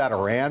tweeting about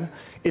Iran,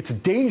 it's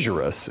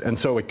dangerous, and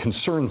so it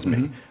concerns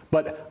me.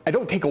 But I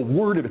don't take a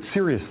word of it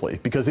seriously,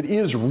 because it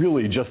is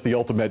really just the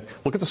ultimate,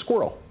 look at the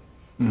squirrel.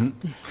 And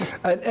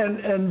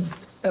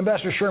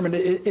Ambassador Sherman,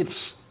 it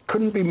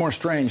couldn't be more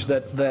strange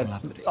that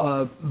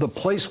the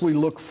place we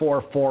look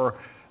for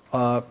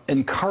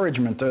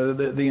encouragement,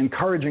 the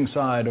encouraging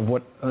side of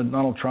what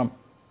Donald Trump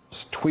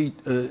tweet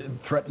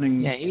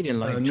threatening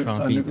a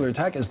nuclear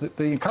attack is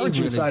the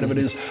encouraging side of it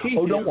is,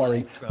 oh, don't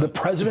worry, the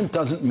president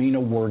doesn't mean a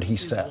word he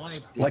says.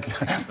 Like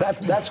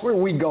that's where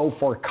we go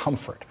for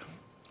comfort.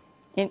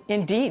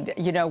 Indeed,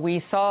 you know,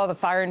 we saw the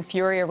fire and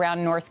fury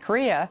around North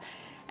Korea,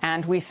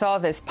 and we saw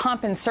this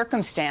pomp and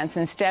circumstance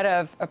instead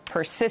of a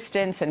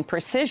persistence and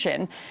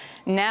precision.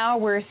 Now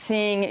we're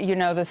seeing, you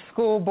know, the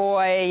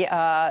schoolboy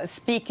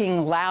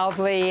speaking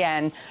loudly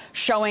and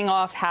showing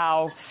off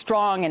how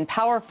strong and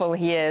powerful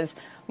he is,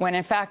 when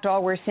in fact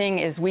all we're seeing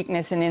is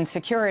weakness and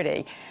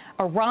insecurity.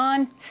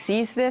 Iran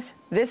sees this.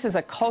 This is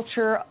a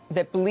culture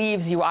that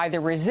believes you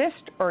either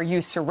resist or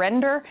you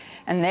surrender,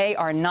 and they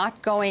are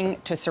not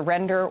going to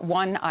surrender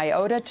one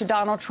iota to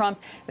Donald Trump.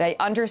 They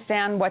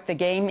understand what the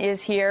game is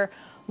here.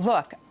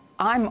 Look,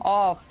 I'm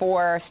all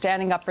for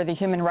standing up for the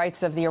human rights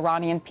of the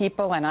Iranian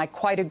people, and I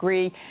quite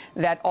agree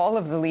that all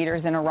of the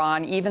leaders in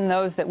Iran, even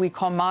those that we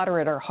call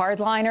moderate, are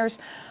hardliners.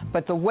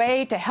 But the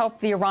way to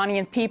help the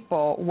Iranian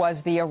people was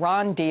the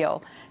Iran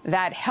deal.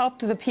 That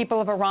helped the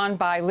people of Iran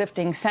by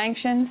lifting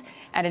sanctions,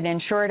 and it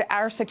ensured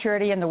our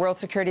security and the world's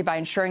security by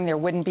ensuring there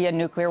wouldn't be a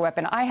nuclear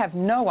weapon. I have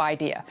no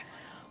idea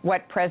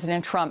what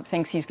President Trump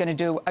thinks he's going to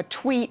do. A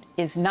tweet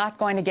is not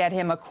going to get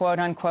him a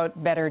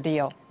quote-unquote better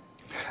deal.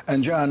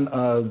 And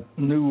John,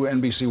 new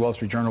NBC Wall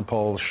Street Journal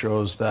poll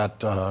shows that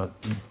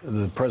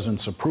the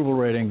president's approval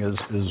rating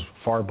is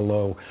far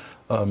below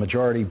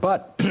majority,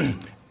 but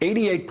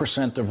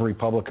 88% of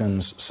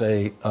Republicans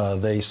say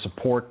they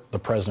support the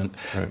president.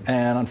 Right.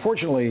 And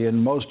unfortunately, in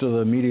most of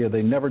the media,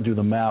 they never do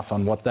the math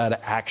on what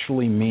that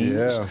actually means,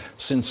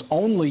 since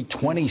only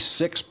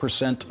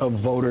 26% of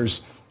voters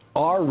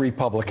are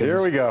Republicans.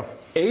 Here we go.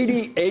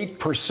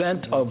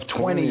 88% of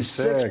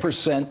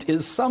 26%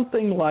 is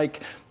something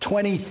like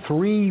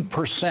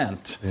 23%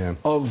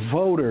 of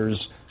voters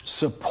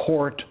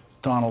support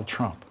Donald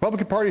Trump.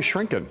 Republican Party is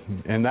shrinking,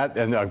 and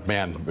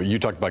man, you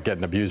talked about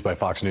getting abused by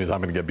Fox News. I'm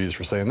going to get abused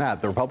for saying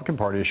that. The Republican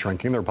Party is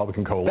shrinking. The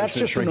Republican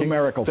coalition is shrinking. That's just a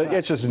numerical fact.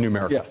 It's just a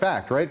numerical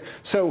fact, right?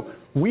 So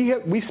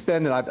we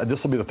spend, and this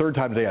will be the third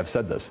time today I've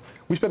said this,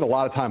 we spend a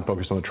lot of time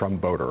focused on the Trump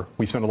voter.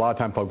 We spend a lot of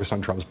time focused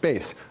on Trump's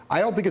base. I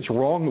don't think it's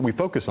wrong that we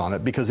focus on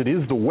it, because it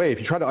is the way, if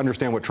you try to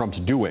understand what Trump's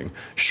doing,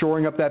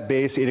 shoring up that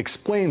base, it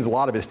explains a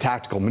lot of his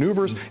tactical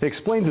maneuvers. It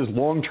explains his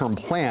long-term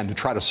plan to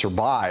try to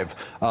survive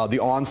the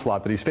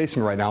onslaught that he's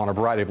facing right now on a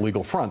variety of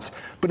legal fronts.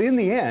 But in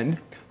the end,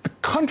 the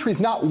country's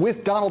not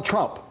with Donald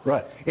Trump.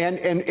 Right.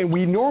 And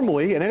we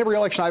normally, in every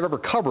election I've ever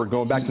covered,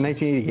 going back to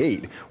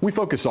 1988, we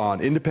focus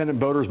on independent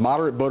voters,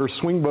 moderate voters,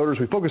 swing voters.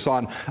 We focus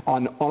on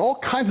all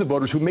kinds of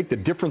voters who make the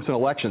difference in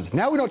elections.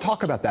 Now we don't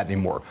talk about that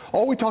anymore.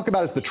 All we talk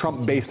about is the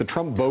Trump base, the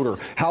Trump voter,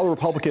 how the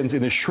Republicans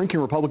in this shrinking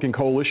Republican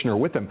coalition are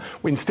with him.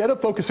 Instead of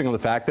focusing on the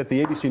fact that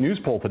the ABC News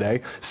poll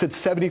today said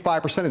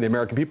 75% of the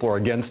American people are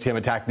against him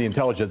attacking the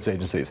intelligence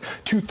agencies.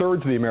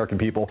 2/3 of the American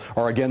people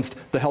are against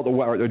the health,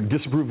 or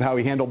disapprove of how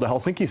he handled the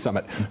Helsinki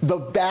summit.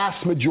 The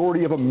vast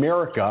majority of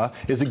America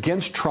is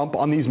against Trump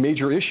on these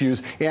major issues,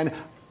 and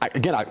I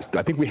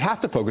think we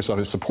have to focus on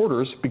his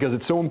supporters because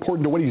it's so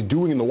important to what he's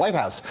doing in the White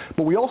House.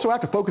 But we also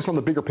have to focus on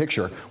the bigger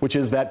picture, which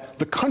is that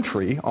the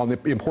country on the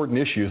important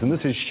issues, and this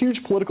is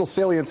huge political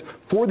salience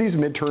for these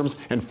midterms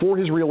and for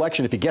his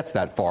reelection if he gets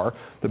that far,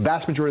 the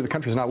vast majority of the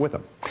country is not with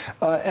him.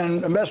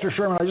 And Ambassador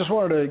Sherman, I just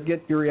wanted to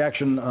get your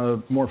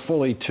reaction more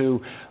fully to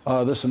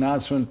this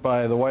announcement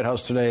by the White House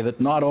today that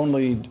not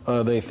only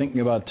are they thinking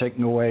about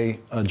taking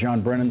away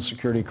John Brennan's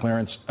security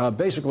clearance,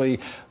 basically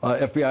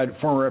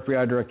former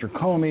FBI Director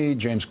Comey,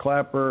 James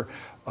Clapper,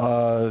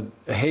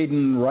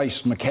 Hayden, Rice,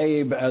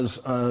 McCabe as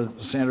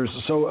Sanders.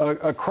 So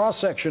a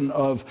cross-section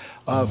of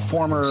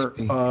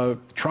former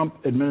Trump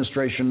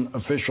administration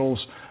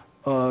officials.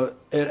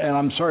 And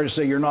I'm sorry to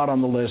say you're not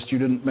on the list. You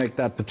didn't make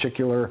that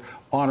particular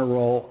honor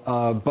roll.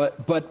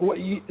 But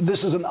this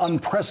is an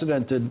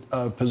unprecedented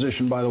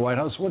position by the White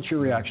House. What's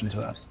your reaction to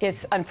that? It's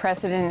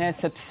unprecedented.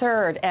 It's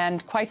absurd.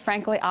 And quite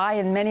frankly, I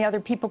and many other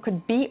people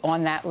could be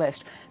on that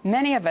list.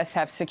 Many of us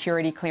have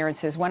security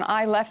clearances. When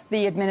I left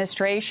the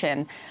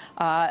administration,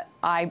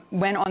 I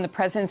went on the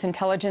President's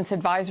Intelligence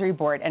Advisory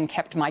Board and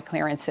kept my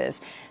clearances.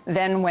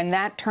 Then when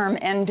that term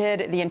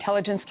ended, the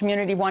intelligence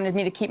community wanted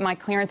me to keep my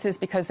clearances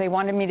because they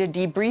wanted me to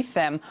debrief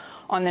them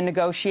on the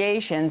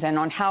negotiations and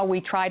on how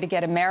we try to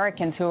get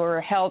Americans who are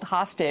held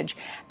hostage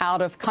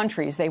out of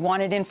countries. They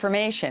wanted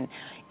information.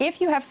 If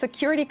you have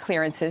security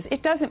clearances,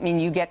 it doesn't mean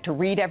you get to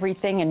read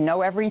everything and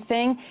know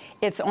everything.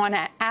 It's on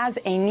as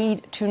a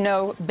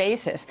need-to-know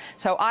basis.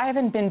 So I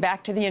haven't been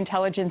back to the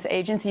intelligence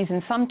agencies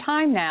in some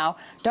time now,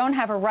 don't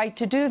have a right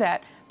to do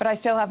that, but I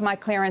still have my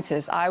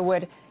clearances. I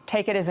would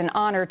take it as an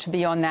honor to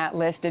be on that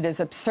list. It is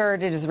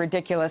absurd. It is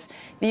ridiculous.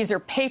 These are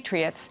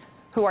patriots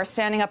who are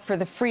standing up for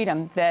the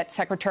freedom that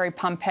Secretary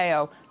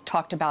Pompeo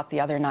talked about the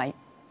other night.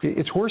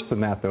 It's worse than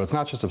that, though. It's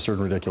not just absurd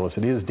and ridiculous.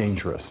 It is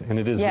dangerous, and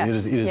it is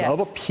of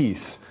a piece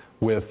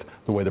with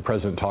the way the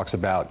president talks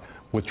about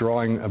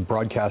withdrawing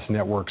broadcast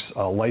networks'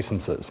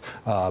 licenses,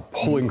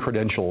 pulling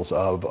credentials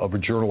of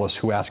journalists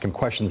who ask him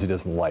questions he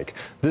doesn't like.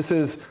 This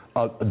is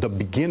the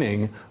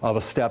beginning of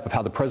a step of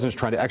how the president is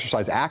trying to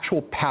exercise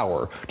actual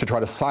power to try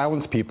to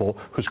silence people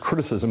whose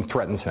criticism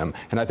threatens him.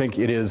 And I think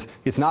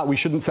it's not, we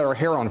shouldn't set our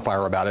hair on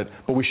fire about it,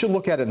 but we should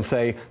look at it and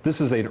say this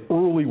is an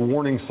early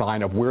warning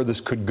sign of where this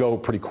could go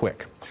pretty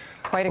quick.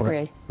 Quite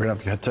agree. We're going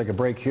to have to take a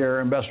break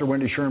here. Ambassador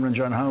Wendy Sherman and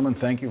John Heilemann,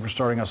 thank you for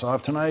starting us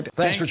off tonight.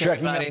 Thanks for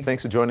checking in.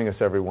 Thanks for joining us,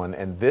 everyone.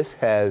 And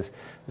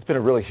it's been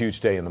a really huge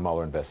day in the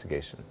Mueller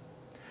investigation.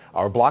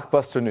 Our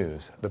blockbuster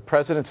news, the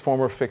president's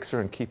former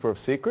fixer and keeper of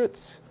secrets,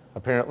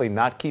 apparently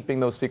not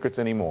keeping those secrets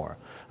anymore.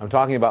 I'm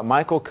talking about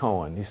Michael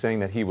Cohen. He's saying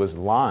that he was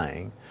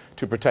lying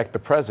to protect the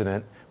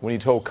president when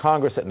he told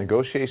Congress that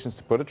negotiations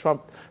to put a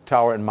Trump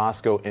Tower in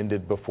Moscow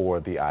ended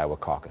before the Iowa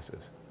caucuses.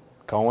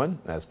 Cohen,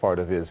 as part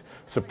of his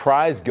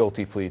surprise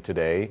guilty plea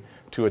today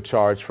to a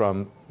charge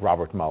from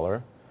Robert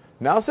Mueller,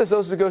 now says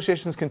those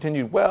negotiations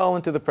continued well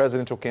into the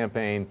presidential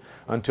campaign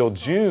until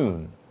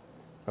June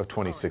of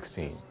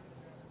 2016.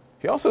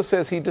 He also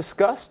says he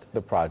discussed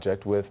the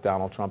project with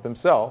Donald Trump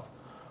himself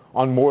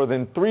on more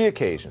than 3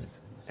 occasions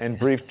and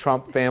briefed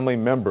Trump family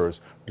members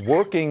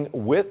working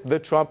with the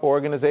Trump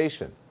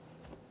organization.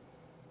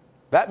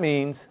 That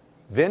means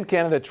then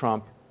candidate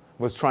Trump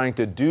was trying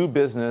to do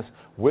business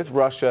with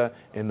Russia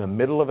in the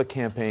middle of a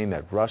campaign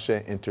that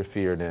Russia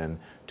interfered in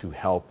to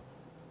help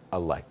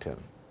elect him.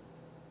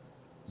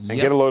 And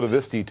get a load of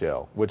this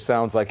detail, which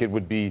sounds like it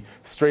would be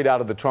straight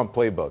out of the Trump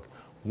playbook.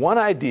 One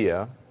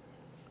idea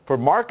for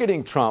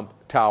marketing Trump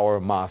Tower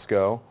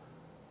Moscow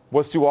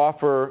was to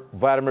offer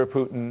Vladimir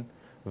Putin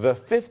the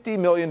 $50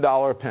 million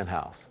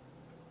penthouse.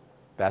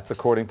 That's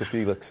according to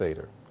Felix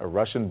Sater, a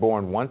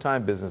Russian-born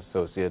one-time business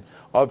associate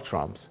of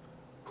Trump's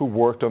who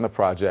worked on the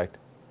project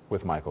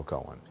with Michael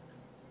Cohen.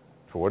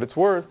 For what it's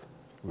worth,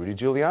 Rudy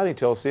Giuliani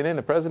tells CNN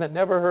the president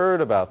never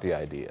heard about the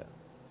idea.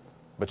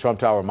 But Trump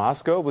Tower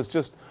Moscow was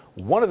just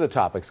one of the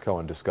topics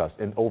Cohen discussed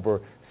in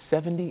over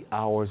 70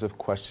 hours of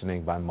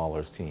questioning by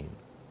Mueller's team.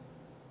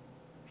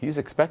 He's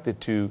expected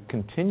to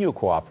continue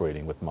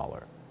cooperating with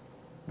Mueller.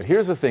 But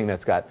here's the thing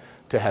that's got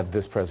to have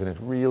this president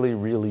really,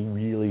 really,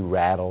 really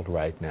rattled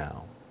right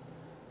now.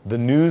 The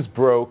news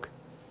broke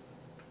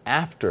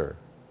after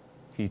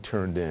he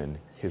turned in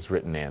his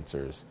written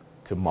answers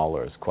to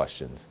Mueller's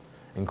questions,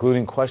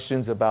 including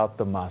questions about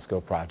the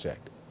Moscow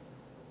project.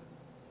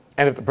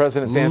 And if the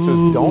president's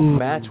answers don't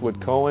match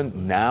what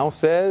Cohen now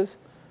says,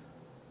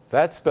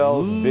 that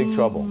spells big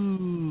trouble.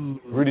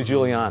 Rudy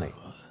Giuliani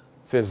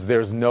says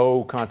there's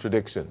no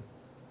contradiction,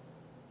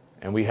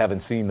 and we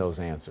haven't seen those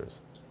answers.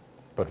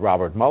 But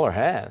Robert Mueller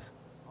has.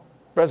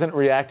 The president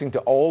reacting to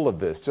all of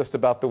this just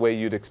about the way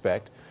you'd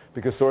expect,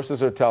 because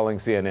sources are telling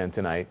CNN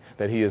tonight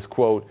that he is,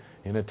 quote,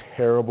 in a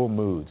terrible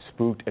mood,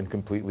 spooked and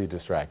completely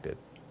distracted.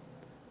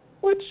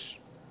 Which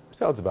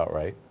sounds about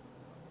right.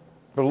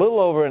 For a little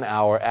over an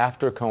hour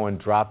after Cohen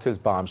dropped his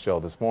bombshell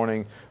this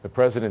morning, the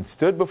president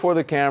stood before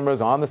the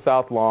cameras on the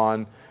South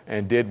Lawn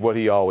and did what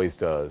he always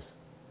does.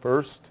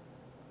 First,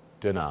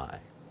 deny.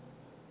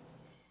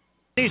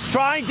 He's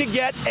trying to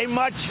get a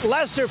much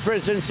lesser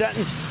prison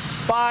sentence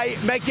by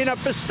making up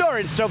a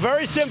story. So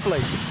very simply,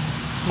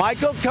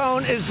 Michael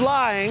Cohen is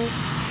lying,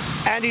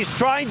 and he's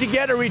trying to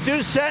get a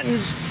reduced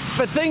sentence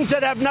for things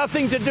that have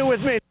nothing to do with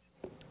me.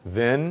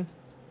 Then,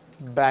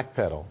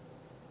 backpedal.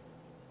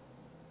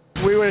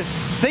 We were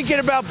thinking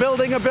about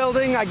building a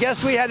building. I guess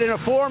we had in a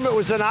form, it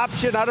was an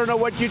option. I don't know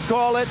what you'd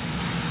call it.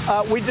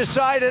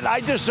 I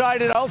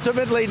decided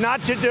ultimately not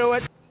to do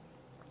it.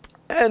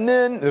 And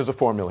then, there's a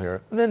formula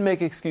here, and then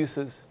make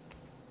excuses.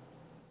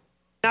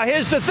 Now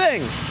here's the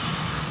thing.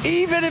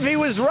 Even if he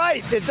was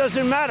right, it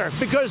doesn't matter,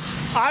 because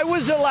I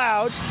was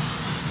allowed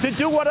to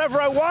do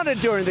whatever I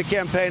wanted during the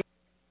campaign.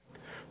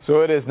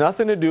 So it has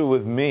nothing to do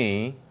with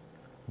me,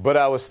 but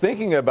I was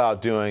thinking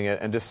about doing it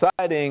and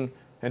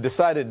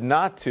decided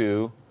not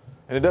to,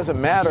 and it doesn't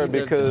matter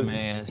because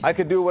I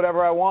could do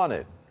whatever I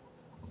wanted.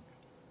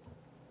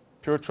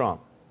 Pure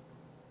Trump.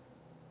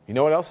 You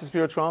know what else is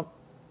pure Trump?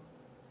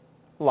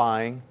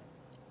 Lying.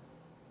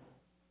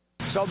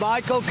 So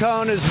Michael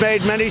Cohen has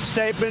made many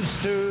statements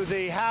to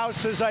the House,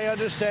 as I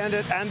understand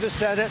it, and the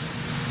Senate.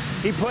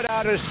 He put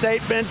out a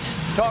statement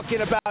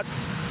talking about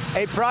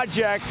a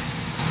project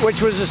which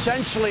was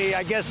essentially,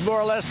 I guess,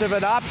 more or less of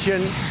an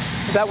option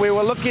that we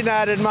were looking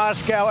at in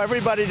Moscow.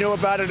 Everybody knew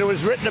about it. It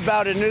was written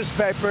about in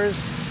newspapers.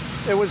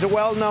 It was a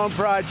well-known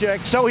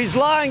project. So he's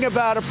lying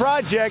about a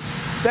project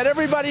that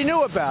everybody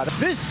knew about.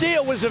 This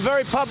deal was a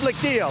very public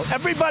deal.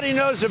 Everybody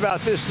knows about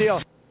this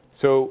deal.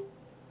 So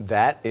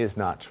that is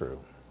not true.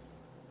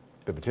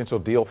 The potential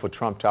deal for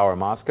Trump Tower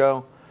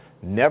Moscow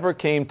never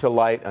came to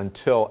light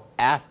until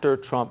after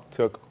Trump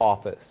took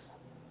office,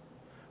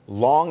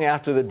 long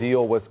after the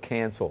deal was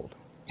canceled.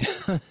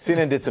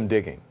 CNN did some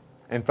digging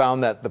and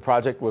found that the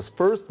project was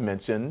first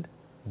mentioned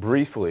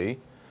briefly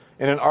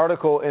in an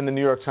article in the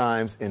New York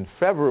Times in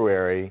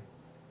February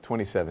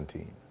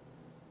 2017.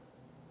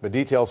 But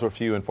details were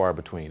few and far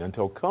between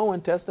until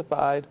Cohen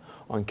testified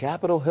on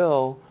Capitol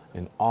Hill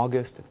in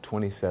August of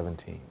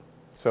 2017.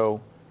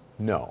 So,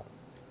 no,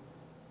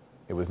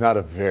 it was not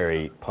a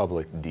very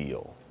public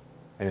deal.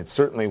 And it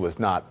certainly was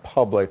not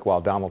public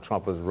while Donald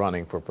Trump was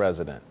running for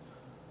president.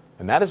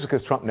 And that is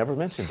because Trump never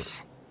mentioned it,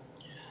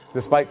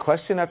 despite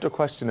question after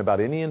question about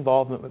any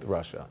involvement with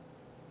Russia.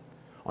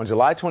 On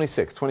July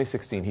 26,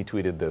 2016, he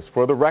tweeted this: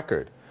 "For the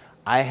record,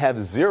 I have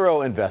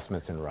zero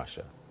investments in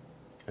Russia."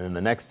 And then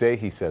the next day,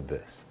 he said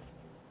this: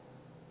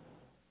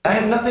 "I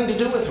have nothing to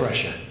do with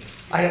Russia.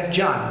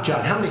 John,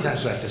 how many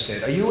times do I have to say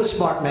it? Are you a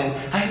smart man?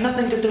 I have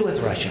nothing to do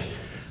with Russia.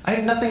 I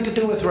have nothing to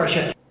do with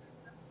Russia."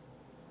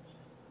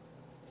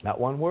 Not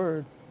one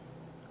word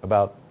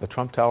about the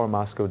Trump Tower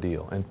Moscow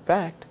deal. In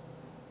fact,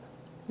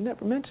 he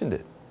never mentioned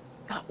it.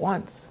 Not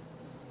once.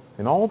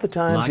 And all the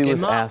times he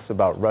was asked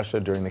about Russia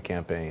during the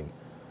campaign,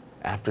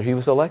 after he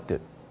was elected,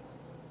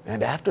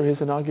 and after his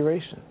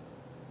inauguration.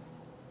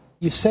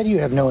 You said you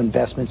have no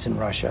investments in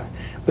Russia,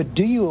 but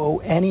do you owe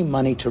any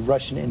money to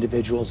Russian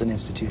individuals and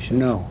institutions?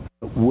 No.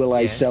 Will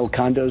I sell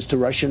condos to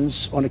Russians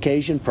on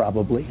occasion?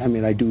 Probably. I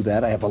mean, I do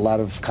that. I have a lot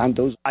of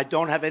condos. I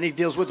don't have any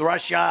deals with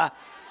Russia.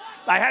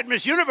 I had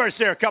Miss Universe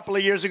there a couple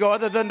of years ago.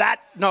 Other than that,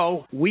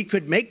 no. We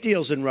could make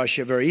deals in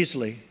Russia very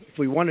easily if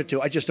we wanted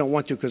to. I just don't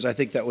want to because I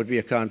think that would be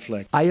a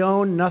conflict. I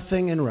own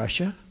nothing in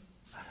Russia.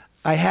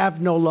 I have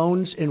no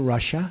loans in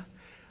Russia.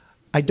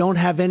 I don't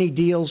have any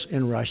deals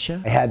in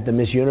Russia. I had the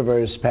Miss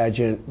Universe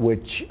pageant,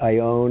 which I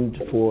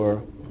owned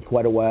for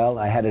quite a while.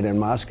 I had it in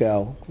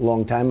Moscow a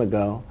long time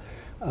ago.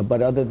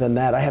 But other than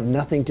that, I have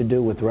nothing to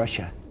do with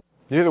Russia.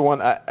 You're the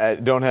one I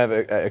don't have.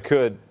 I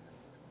could,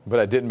 but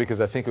I didn't because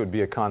I think it would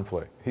be a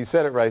conflict. He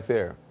said it right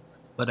there.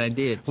 But I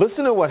did.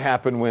 Listen to what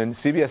happened when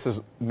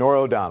CBS's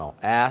Norah O'Donnell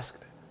asked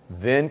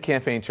then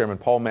campaign chairman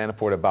Paul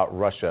Manafort about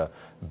Russia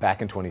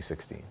back in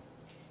 2016.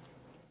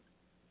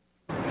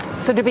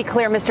 So to be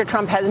clear, Mr.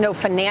 Trump has no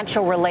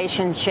financial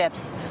relationships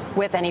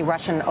with any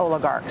Russian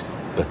oligarchs.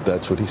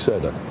 That's what he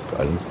said.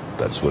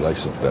 That's what I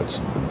said. That's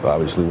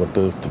obviously what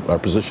our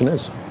position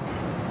is.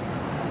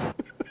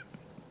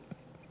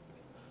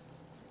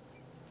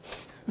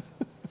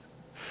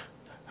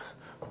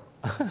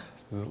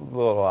 A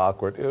little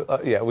awkward.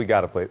 Yeah, we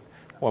got to play it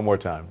one more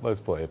time. Let's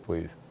play it,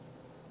 please.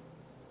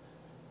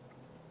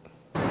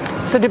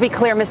 So to be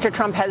clear, Mr.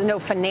 Trump has no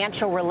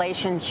financial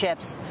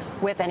relationships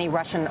with any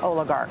Russian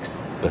oligarchs.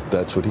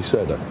 That's what he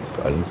said.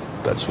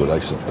 That's what I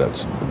said. That's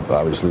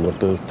obviously what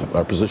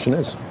our position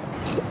is.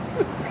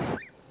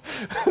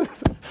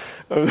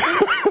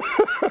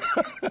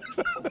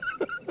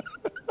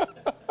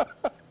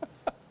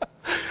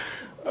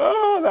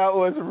 Oh, that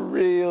was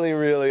really,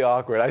 really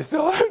awkward. I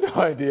still have no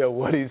idea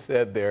what he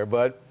said there,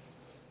 but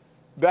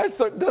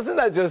doesn't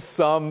that just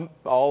sum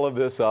all of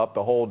this up,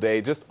 the whole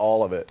day, just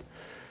all of it?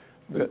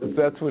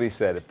 That's what he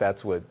said. If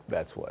that's what it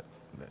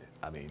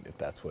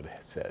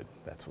said,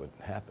 that's what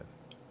happened.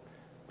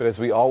 But as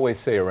we always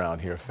say around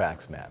here,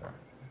 facts matter.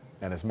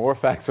 And as more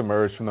facts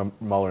emerge from the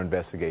Mueller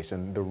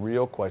investigation, the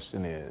real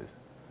question is,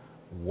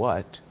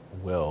 what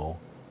will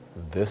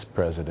this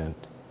president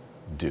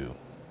do?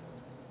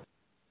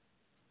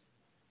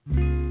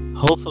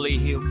 Hopefully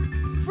he will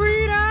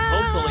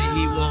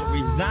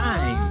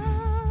resign.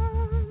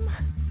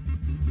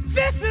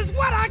 This is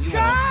what I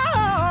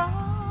call.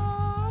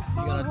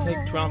 You're going to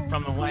take Trump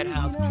from the White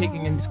House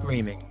kicking and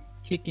screaming.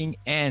 Kicking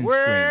and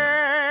screaming.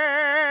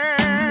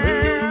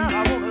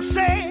 I want to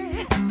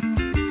say,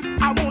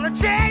 I want to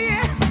tell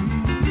you,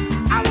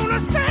 I want to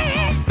say,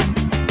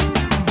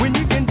 when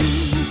you can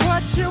do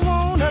what you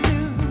want to do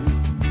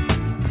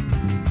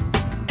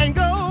and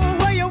go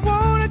where you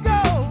want to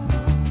go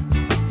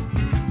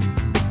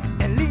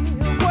and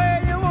live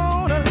where you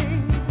want to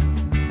live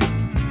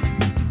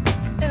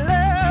and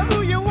love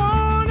who you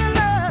want to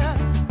love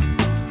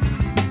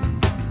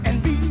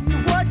and be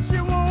what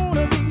you want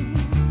to be.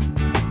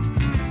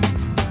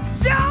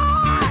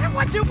 Join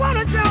what you want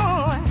to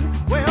join.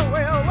 Well,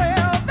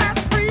 that's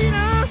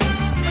freedom.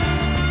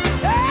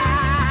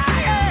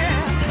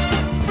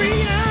 Yeah,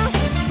 freedom.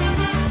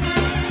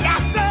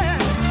 Yes, sir.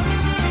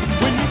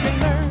 When you can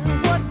learn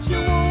what you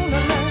want to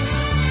learn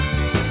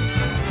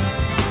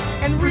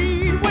and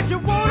read what you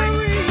want to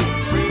read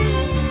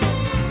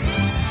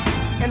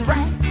and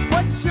write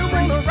what you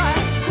want to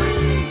write.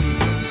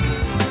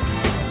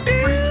 Do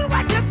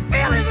what you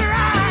feel is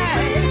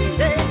right.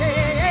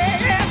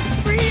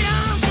 Yeah.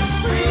 Freedom.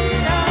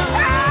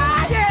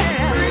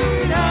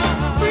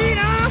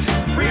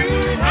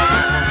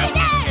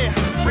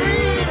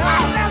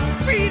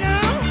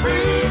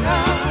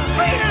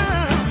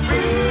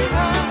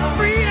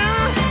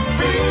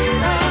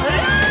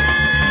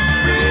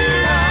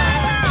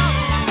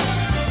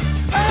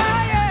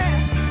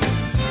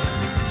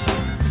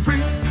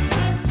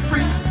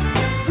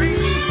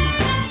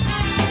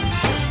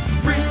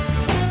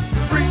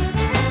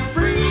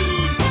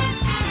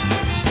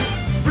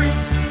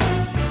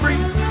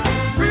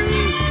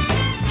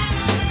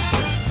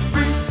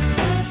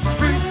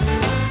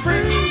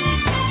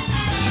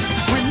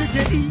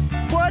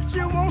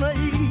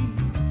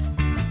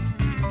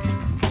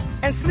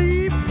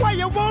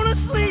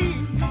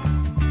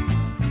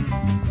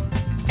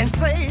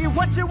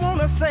 What you want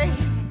to say.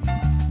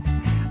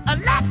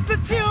 Let the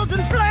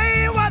children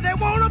play while they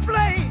want to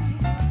play.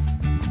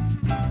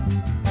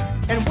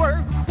 And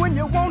work when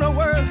you want to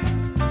work.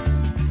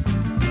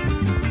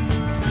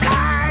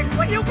 Learn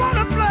when you want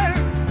to learn.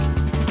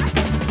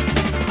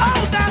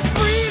 Oh, that's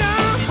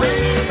freedom.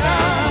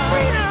 Freedom.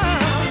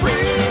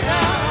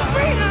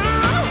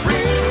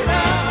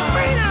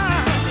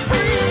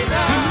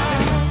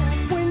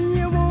 When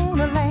you want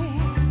to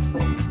laugh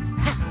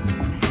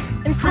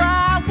and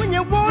cry when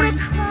you want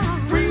to cry.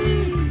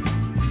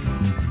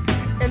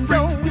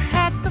 Don't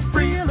have to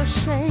feel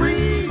ashamed.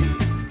 Free.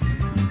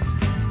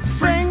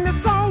 Sing the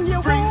song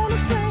you wanna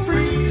sing.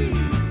 Free.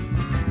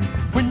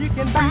 When you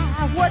can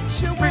buy what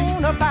you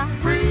wanna buy.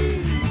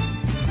 Free.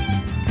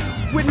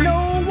 With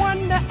no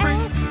one to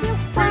ask you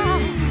why.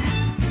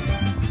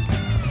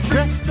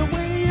 Dress the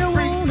way you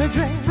wanna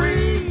dress.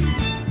 Free.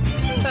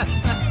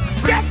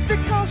 Just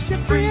because you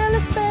feel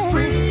it's bad.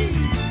 Free.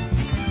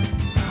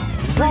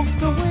 Walk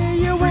the way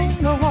you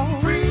wanna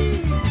walk.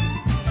 Free.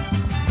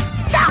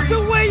 Talk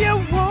the way you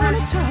want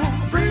to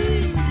talk.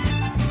 Free.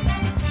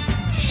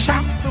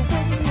 Shout the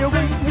way you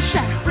want to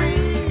shout.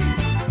 Free.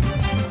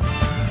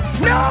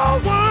 No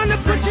one to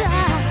put you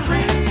out.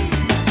 Free.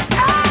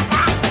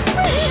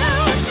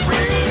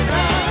 Freedom.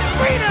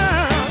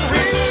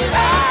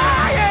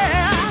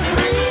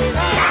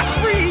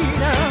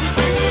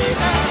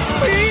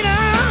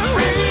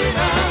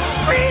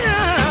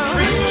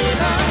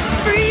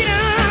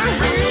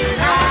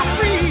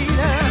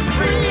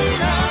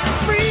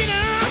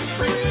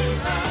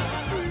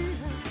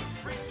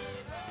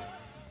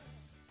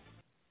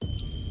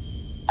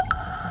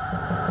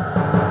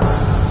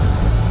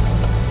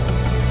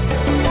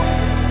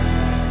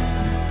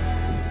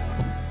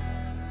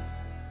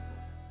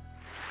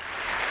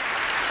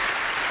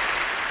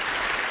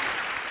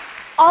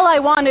 All I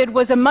wanted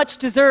was a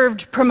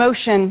much-deserved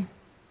promotion.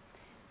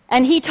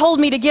 And he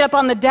told me to get up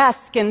on the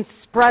desk and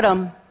spread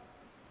them.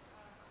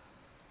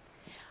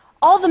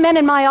 All the men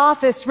in my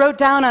office wrote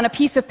down on a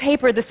piece of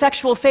paper the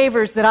sexual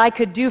favors that I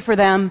could do for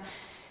them.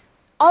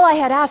 All I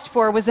had asked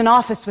for was an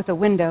office with a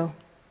window.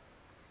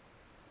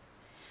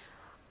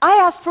 I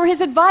asked for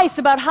his advice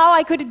about how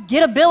I could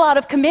get a bill out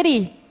of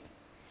committee.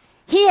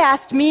 He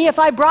asked me if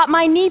I brought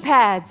my knee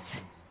pads.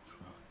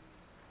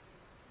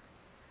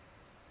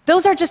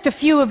 Those are just a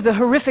few of the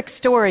horrific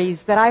stories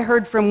that I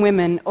heard from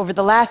women over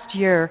the last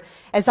year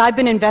as I've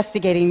been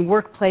investigating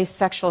workplace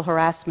sexual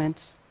harassment.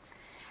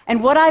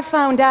 And what I've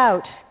found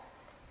out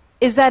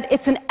is that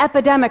it's an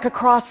epidemic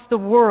across the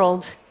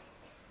world.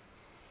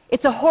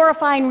 It's a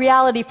horrifying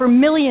reality for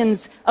millions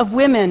of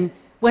women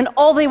when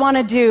all they want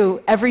to do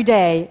every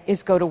day is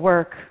go to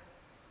work.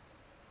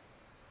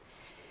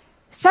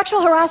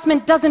 Sexual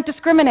harassment doesn't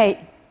discriminate.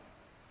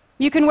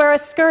 You can wear a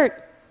skirt,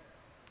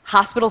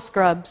 hospital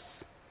scrubs,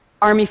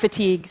 army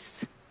fatigues.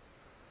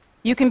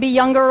 You can be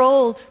young or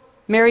old,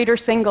 married or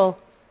single,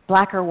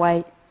 black or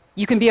white.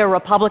 You can be a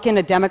Republican,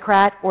 a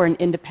Democrat, or an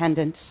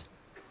independent.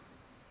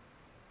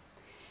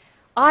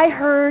 I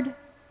heard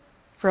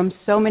from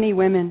so many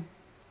women,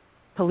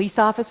 police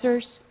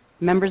officers,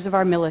 members of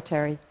our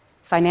military,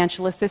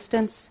 financial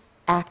assistants,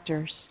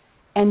 actors,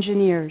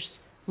 engineers,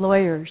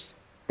 lawyers,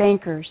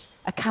 bankers,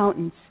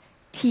 accountants,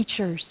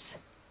 teachers,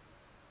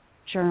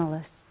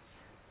 journalists.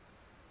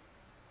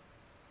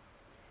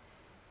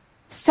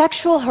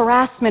 Sexual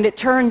harassment, it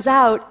turns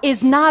out, is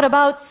not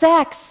about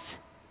sex.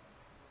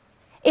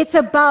 It's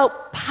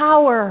about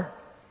power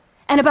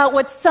and about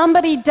what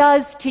somebody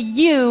does to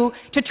you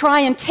to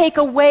try and take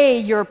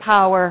away your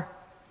power.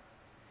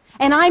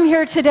 And I'm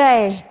here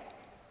today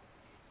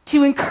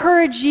to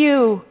encourage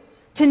you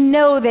to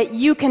know that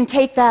you can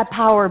take that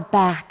power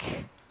back.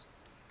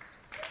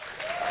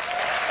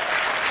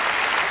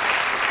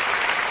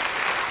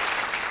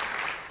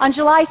 On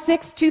July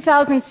 6,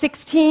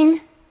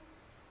 2016,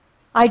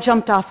 I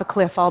jumped off a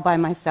cliff all by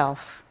myself.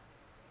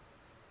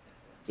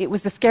 It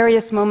was the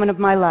scariest moment of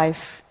my life,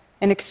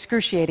 an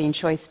excruciating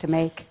choice to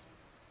make.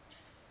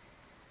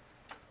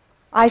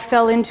 I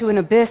fell into an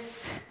abyss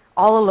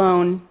all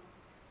alone,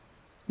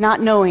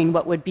 not knowing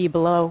what would be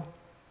below.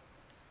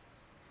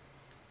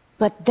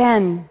 But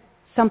then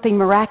something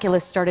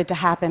miraculous started to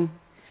happen.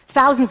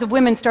 Thousands of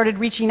women started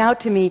reaching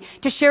out to me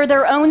to share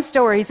their own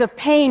stories of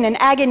pain and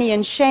agony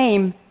and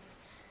shame.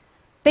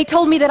 They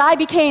told me that I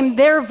became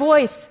their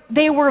voice.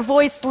 They were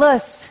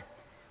voiceless.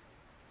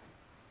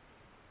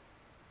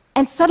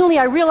 And suddenly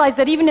I realized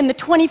that even in the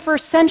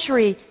 21st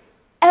century,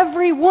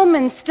 every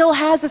woman still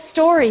has a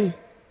story.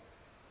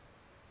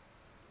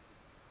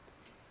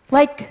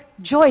 Like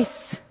Joyce,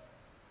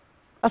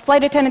 a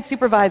flight attendant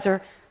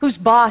supervisor whose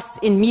boss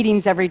in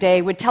meetings every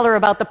day would tell her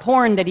about the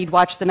porn that he'd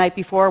watched the night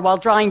before while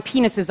drawing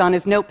penises on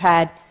his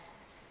notepad.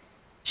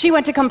 She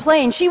went to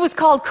complain. She was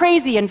called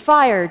crazy and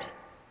fired.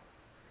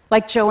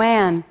 Like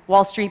Joanne,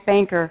 Wall Street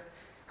banker,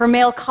 her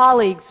male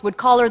colleagues would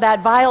call her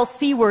that vile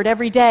C word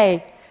every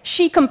day.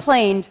 She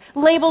complained,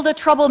 labeled a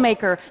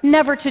troublemaker,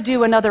 never to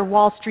do another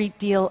Wall Street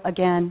deal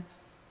again.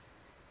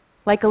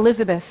 Like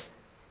Elizabeth,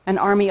 an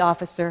Army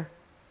officer.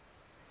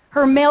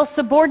 Her male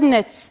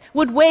subordinates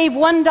would wave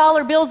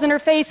 $1 bills in her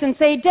face and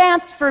say,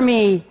 "Dance for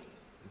me."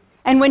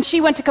 And when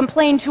she went to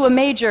complain to a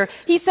major,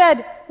 he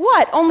said,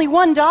 "What, only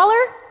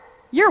 $1?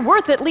 You're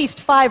worth at least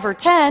 5 or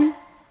 10.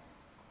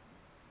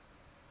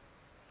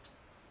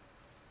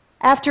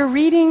 After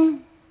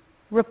reading,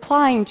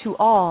 replying to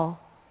all,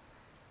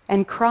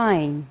 and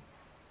crying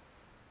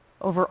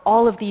over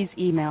all of these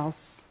emails,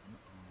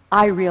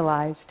 I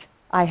realized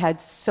I had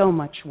so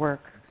much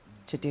work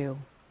to do.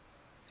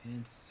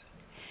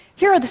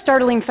 Here are the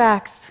startling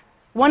facts.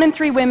 1 in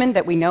 3 women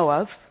that we know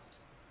of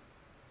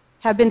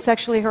have been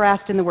sexually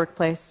harassed in the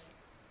workplace.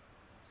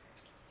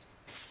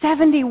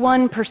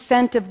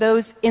 71% of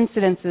those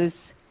incidences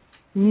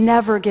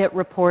never get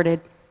reported.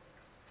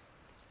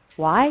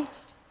 Why?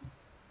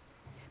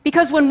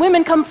 Because when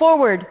women come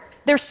forward,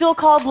 they're still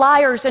called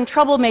liars and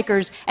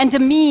troublemakers and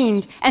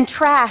demeaned and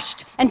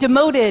trashed and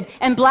demoted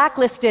and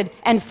blacklisted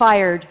and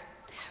fired.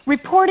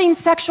 Reporting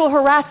sexual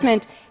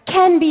harassment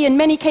can be, in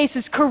many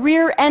cases,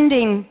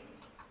 career-ending.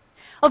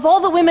 Of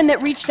all the women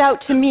that reached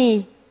out to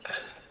me,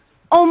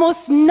 almost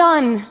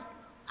none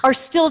are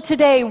still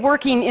today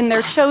working in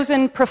their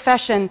chosen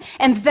profession,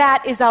 and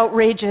that is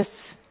outrageous.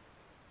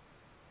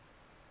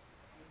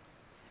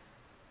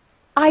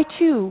 I,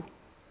 too,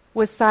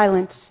 was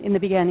silent in the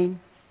beginning.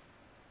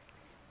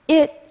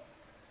 It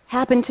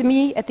happened to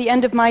me at the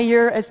end of my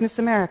year as Miss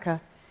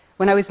America,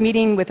 when I was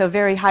meeting with a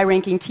very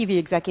high-ranking TV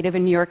executive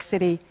in New York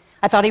City.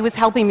 I thought he was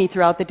helping me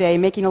throughout the day,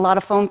 making a lot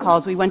of phone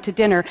calls. We went to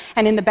dinner,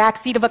 and in the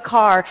back seat of a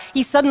car,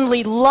 he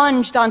suddenly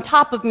lunged on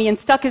top of me and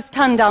stuck his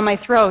tongue down my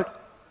throat.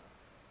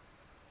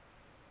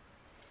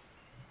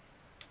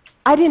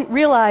 I didn't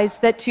realize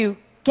that to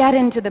get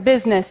into the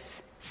business,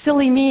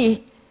 silly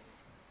me,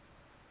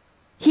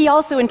 he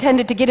also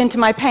intended to get into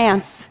my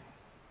pants.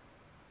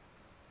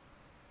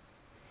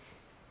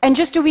 And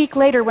just a week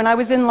later, when I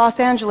was in Los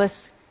Angeles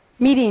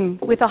meeting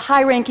with a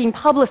high-ranking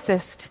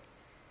publicist.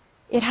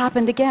 It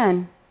happened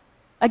again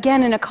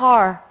in a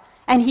car,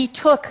 and he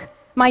took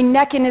my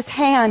neck in his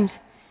hand,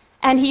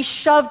 and he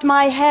shoved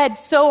my head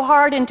so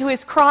hard into his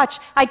crotch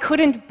I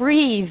couldn't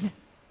breathe.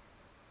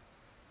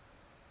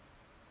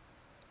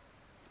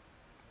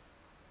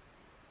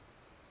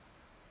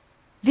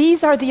 These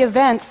are the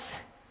events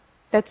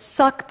that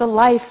suck the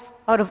life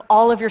out of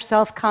all of your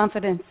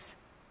self-confidence.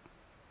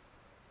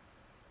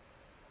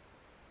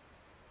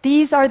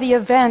 These are the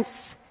events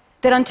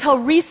that until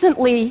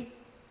recently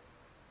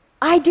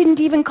I didn't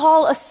even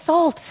call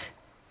assault.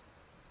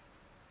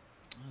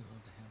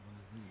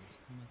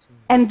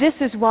 And this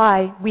is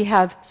why we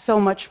have so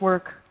much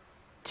work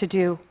to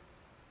do.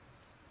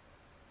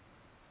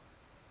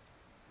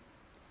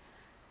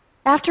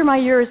 After my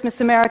year as Miss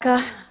America,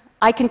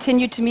 I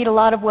continued to meet a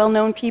lot of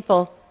well-known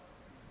people,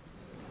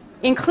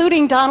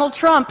 including Donald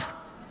Trump.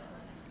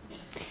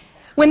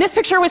 When this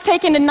picture was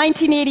taken in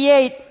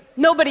 1988,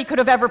 nobody could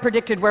have ever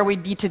predicted where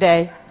we'd be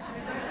today.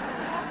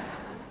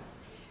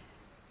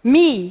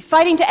 Me,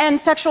 fighting to end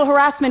sexual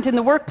harassment in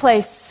the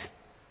workplace.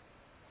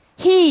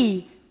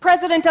 He,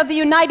 President of the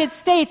United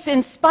States,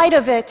 in spite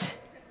of it.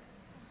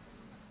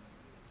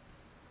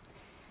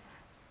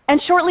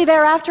 And shortly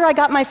thereafter, I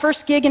got my first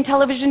gig in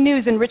television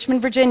news in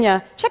Richmond,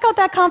 Virginia. Check out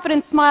that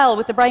confident smile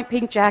with the bright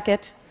pink jacket.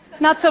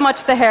 Not so much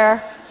the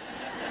hair.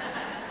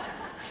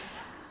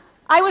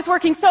 I was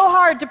working so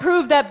hard to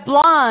prove that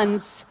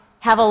blondes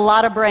have a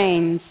lot of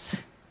brains.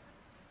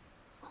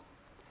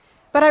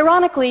 But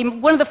ironically,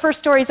 one of the first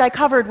stories I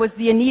covered was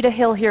the Anita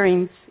Hill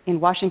hearings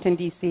in Washington,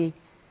 D.C.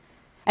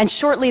 And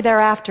shortly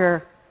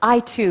thereafter, I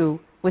too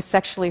was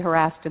sexually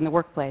harassed in the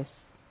workplace.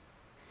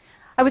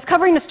 I was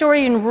covering a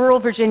story in rural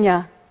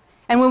Virginia,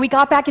 and when we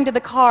got back into the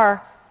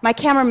car, my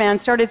cameraman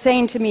started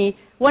saying to me,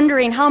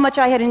 wondering how much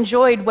I had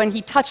enjoyed when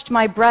he touched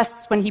my breasts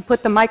when he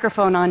put the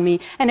microphone on me,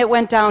 and it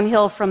went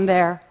downhill from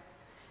there.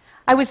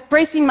 I was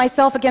bracing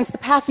myself against the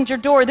passenger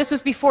door. This was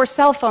before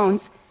cell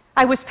phones.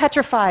 I was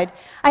petrified.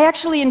 I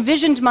actually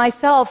envisioned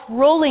myself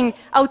rolling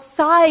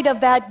outside of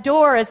that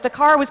door as the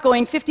car was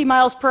going 50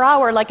 miles per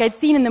hour like I'd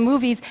seen in the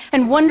movies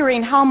and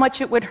wondering how much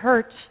it would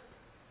hurt.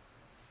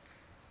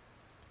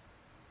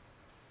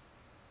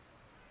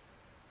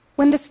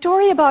 When the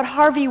story about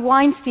Harvey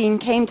Weinstein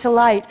came to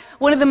light,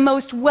 one of the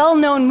most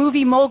well-known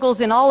movie moguls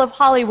in all of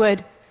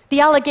Hollywood,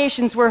 the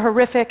allegations were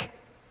horrific.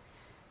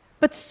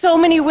 But so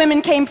many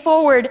women came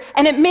forward,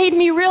 and it made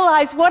me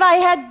realize what I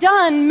had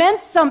done meant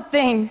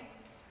something.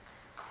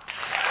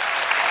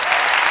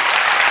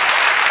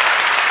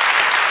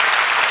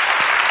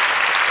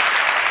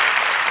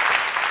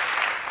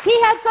 He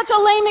had such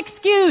a lame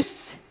excuse.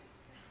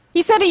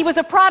 He said he was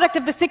a product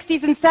of the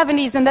 60s and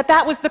 70s and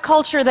that was the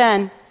culture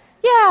then.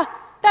 Yeah,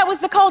 that was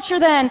the culture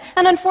then.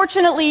 And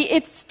unfortunately,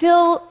 it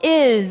still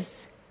is.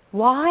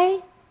 Why?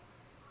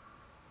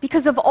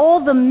 Because of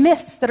all the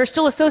myths that are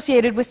still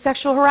associated with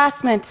sexual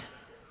harassment.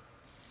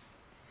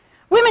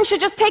 Women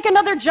should just take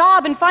another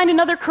job and find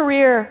another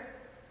career.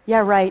 Yeah,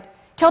 right.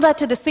 Tell that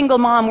to the single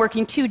mom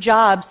working 2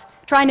 jobs,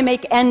 trying to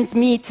make ends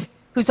meet,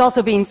 who's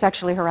also being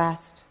sexually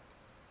harassed.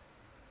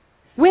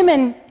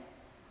 Women,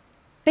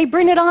 they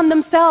bring it on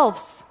themselves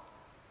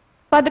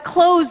by the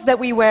clothes that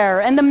we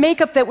wear and the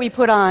makeup that we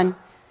put on.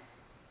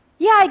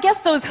 Yeah, I guess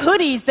those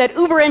hoodies that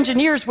Uber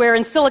engineers wear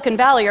in Silicon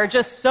Valley are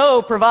just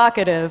so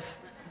provocative.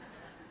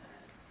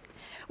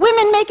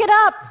 Women make it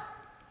up.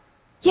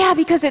 Yeah,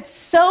 because it's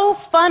so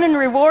fun and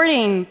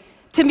rewarding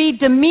to be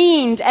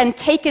demeaned and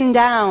taken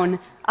down,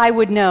 I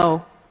would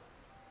know.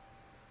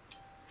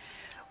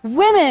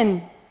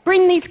 Women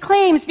bring these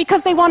claims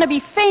because they want to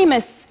be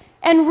famous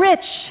and rich.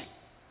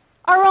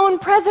 Our own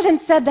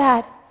president said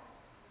that.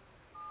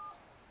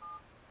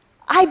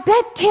 I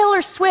bet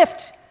Taylor Swift,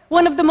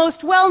 one of the most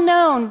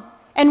well-known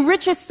and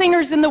richest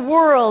singers in the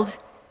world,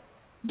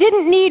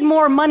 didn't need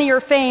more money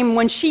or fame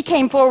when she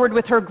came forward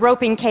with her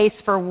groping case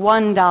for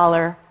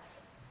 $1.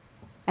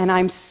 And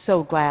I'm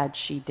so glad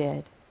she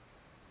did.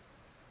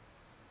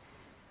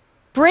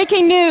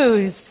 Breaking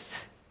news.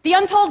 The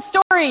untold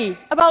story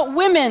about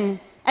women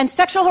and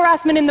sexual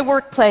harassment in the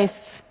workplace.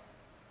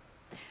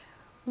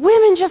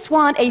 Women just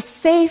want a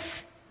safe,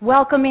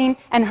 welcoming,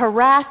 and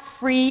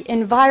harass-free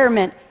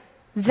environment.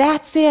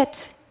 That's it.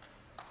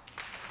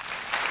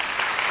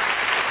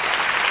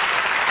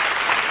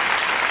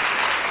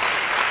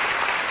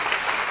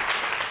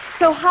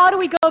 So how do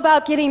we go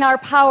about getting our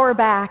power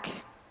back?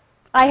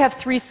 I have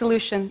 3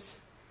 solutions.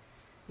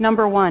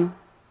 Number 1,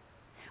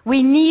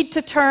 we need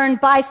to turn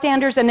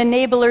bystanders and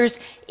enablers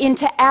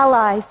into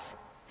allies.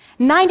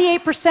 98%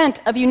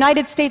 of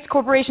United States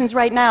corporations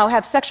right now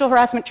have sexual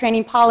harassment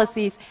training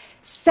policies.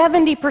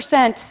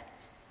 70%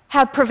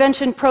 have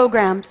prevention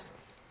programs.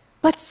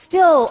 But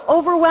still,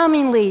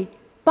 overwhelmingly,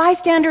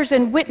 bystanders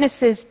and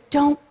witnesses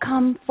don't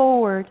come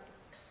forward.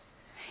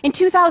 In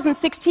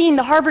 2016,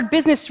 the Harvard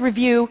Business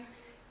Review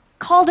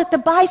called it the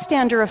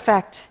bystander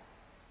effect.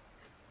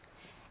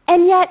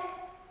 And yet,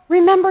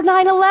 remember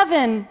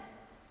 9/11.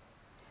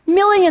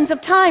 Millions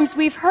of times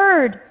we've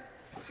heard,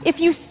 if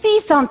you see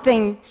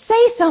something,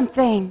 say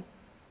something.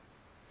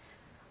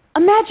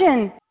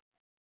 Imagine.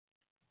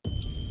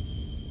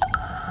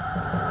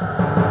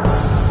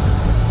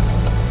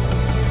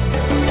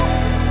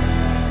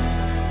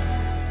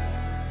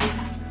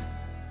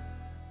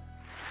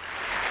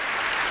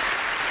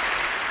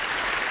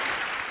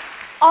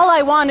 All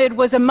I wanted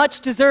was a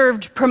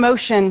much-deserved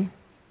promotion,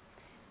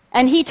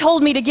 and he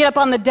told me to get up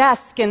on the desk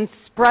and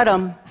spread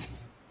them.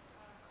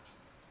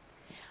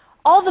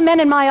 All the men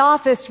in my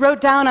office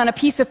wrote down on a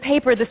piece of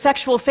paper the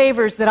sexual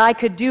favors that I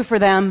could do for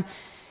them.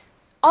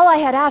 All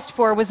I had asked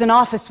for was an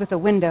office with a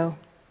window.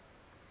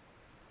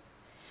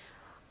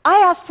 I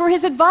asked for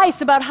his advice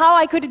about how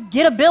I could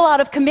get a bill out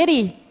of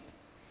committee.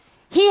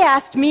 He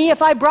asked me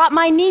if I brought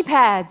my knee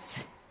pads.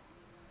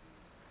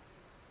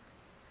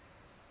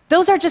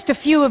 Those are just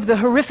a few of the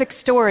horrific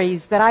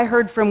stories that I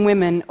heard from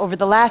women over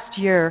the last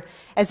year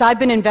as I've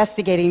been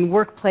investigating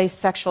workplace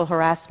sexual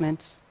harassment.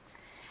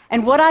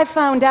 And what I've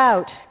found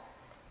out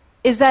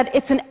is that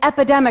it's an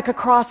epidemic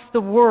across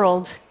the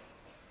world.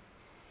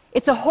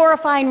 It's a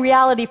horrifying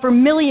reality for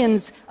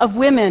millions of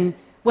women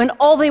when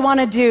all they want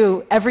to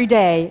do every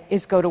day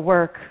is go to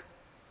work.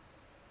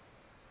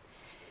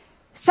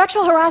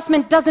 Sexual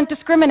harassment doesn't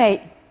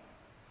discriminate.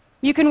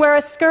 You can wear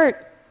a skirt,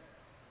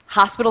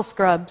 hospital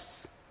scrubs,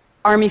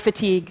 army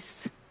fatigues.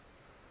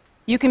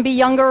 You can be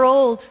young or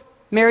old,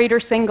 married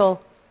or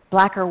single,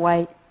 black or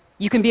white.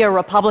 You can be a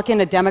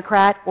Republican, a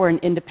Democrat, or an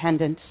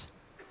independent.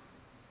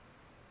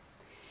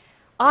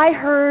 I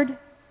heard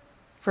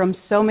from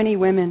so many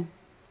women,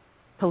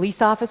 police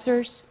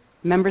officers,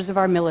 members of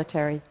our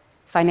military,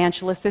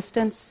 financial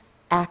assistants,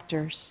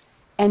 actors,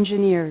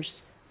 engineers,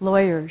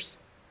 lawyers,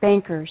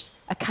 bankers,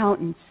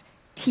 accountants,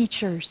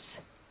 teachers,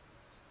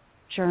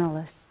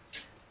 journalists.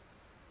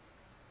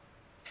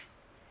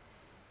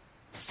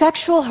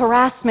 Sexual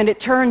harassment, it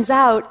turns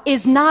out, is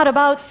not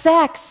about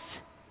sex.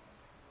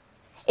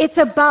 It's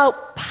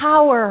about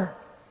power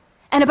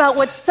and about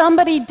what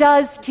somebody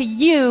does to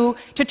you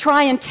to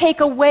try and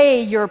take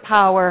away your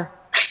power.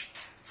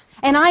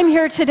 And I'm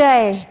here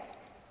today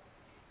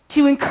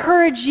to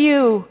encourage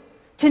you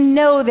to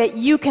know that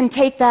you can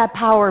take that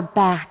power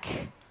back.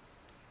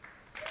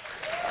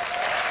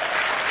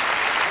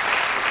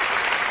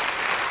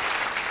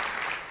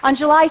 On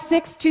July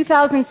 6,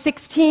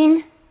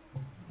 2016,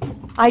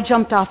 I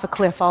jumped off a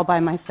cliff all by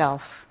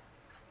myself.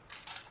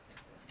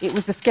 It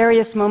was the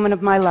scariest moment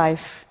of my life,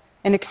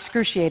 an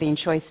excruciating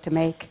choice to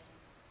make.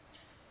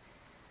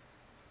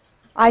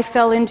 I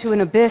fell into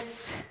an abyss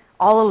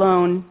all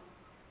alone,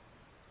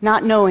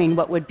 not knowing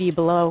what would be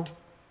below.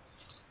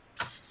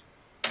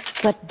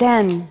 But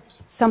then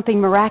something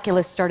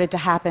miraculous started to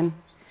happen.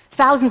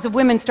 Thousands of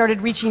women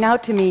started reaching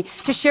out to me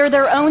to share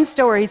their own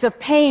stories of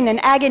pain and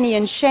agony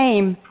and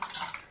shame.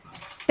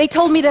 They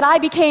told me that I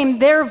became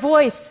their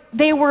voice.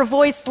 They were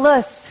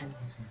voiceless.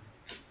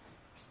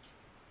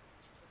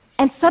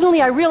 And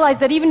suddenly I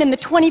realized that even in the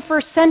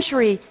 21st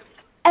century,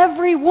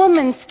 every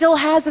woman still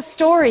has a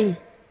story.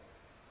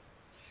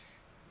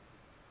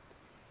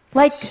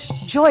 Like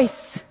Joyce,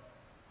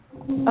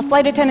 a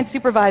flight attendant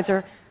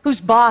supervisor whose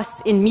boss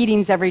in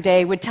meetings every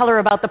day would tell her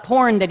about the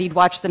porn that he'd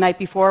watched the night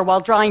before while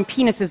drawing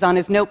penises on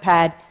his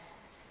notepad.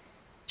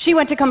 She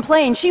went to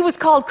complain. She was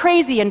called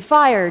crazy and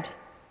fired.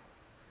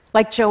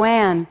 Like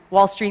Joanne,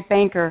 Wall Street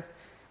banker,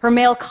 her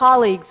male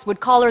colleagues would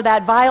call her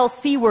that vile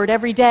C word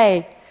every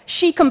day.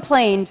 She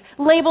complained,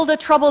 labeled a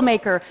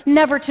troublemaker,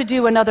 never to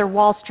do another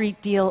Wall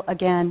Street deal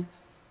again.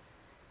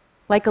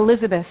 Like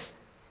Elizabeth,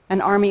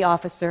 an Army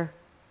officer.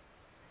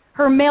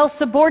 Her male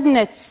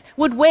subordinates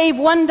would wave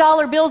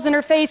 $1 bills in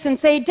her face and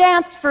say,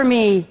 "Dance for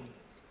me."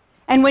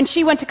 And when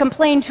she went to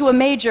complain to a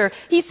major,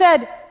 he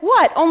said,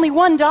 "What, only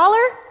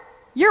 $1?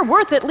 You're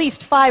worth at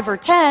least 5 or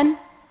 10.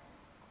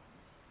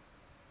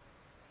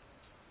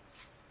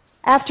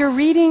 After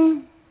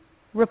reading,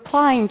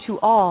 replying to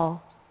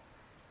all,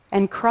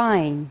 and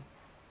crying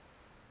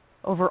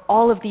over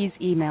all of these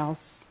emails,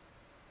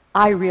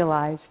 I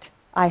realized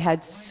I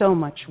had so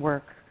much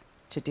work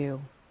to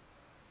do.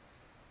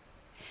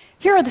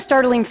 Here are the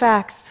startling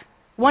facts.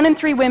 1 in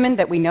 3 women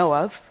that we know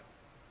of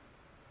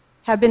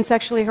have been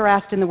sexually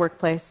harassed in the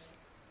workplace.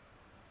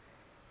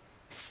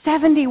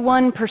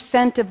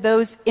 71% of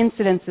those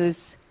incidences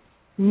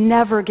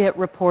never get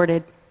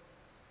reported.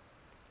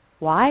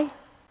 Why?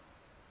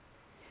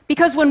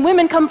 Because when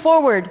women come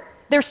forward,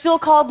 they're still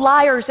called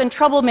liars and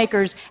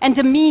troublemakers and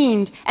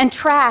demeaned and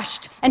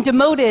trashed and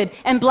demoted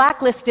and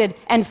blacklisted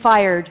and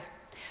fired.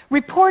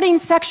 Reporting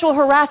sexual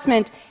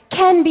harassment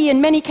can be,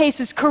 in many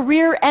cases,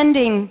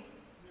 career-ending.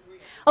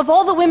 Of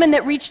all the women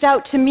that reached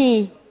out to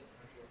me,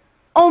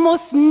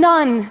 almost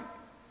none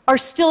are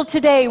still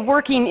today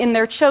working in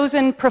their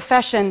chosen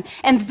profession,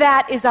 and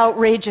that is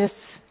outrageous.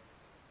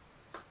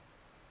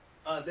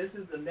 This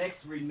is the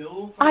next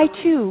renewal. I,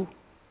 too,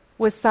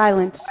 was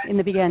silent in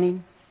the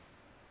beginning.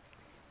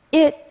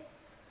 It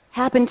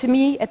happened to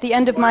me at the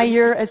end of my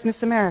year as Miss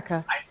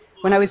America,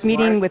 when I was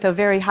meeting with a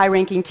very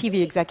high-ranking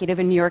TV executive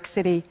in New York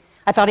City.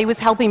 I thought he was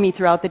helping me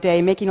throughout the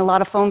day, making a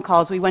lot of phone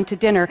calls. We went to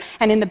dinner,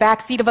 and in the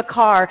back seat of a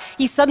car,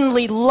 he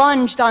suddenly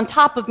lunged on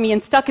top of me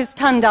and stuck his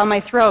tongue down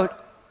my throat.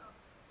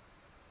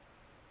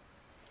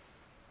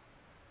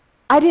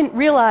 I didn't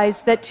realize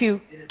that to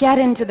get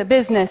into the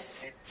business,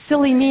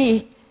 silly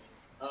me,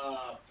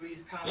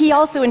 he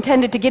also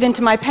intended to get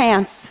into my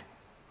pants.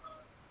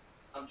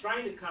 I'm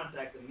trying to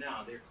contact them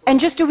now. And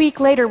just a week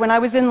later, when I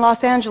was in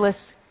Los Angeles,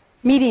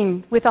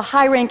 meeting with a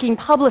high-ranking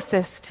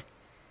publicist,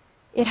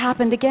 it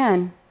happened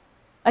again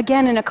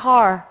in a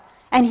car,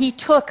 and he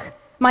took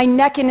my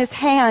neck in his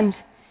hand,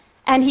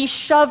 and he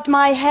shoved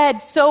my head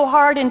so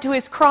hard into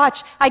his crotch,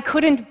 I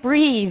couldn't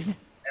breathe.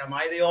 Am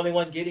I the only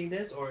one getting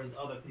this, or is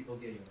other people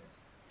getting this?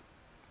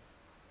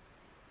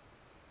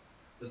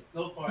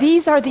 So far,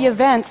 these are the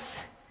events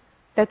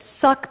that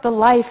suck the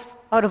life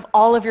out of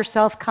all of your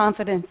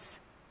self-confidence.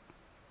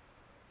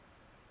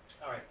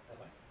 All right,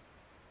 bye-bye.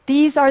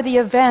 These are the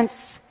events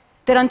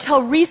that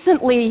until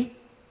recently,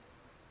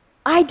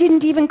 I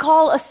didn't even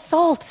call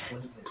assault.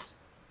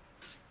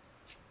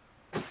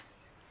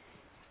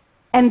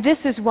 And this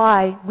is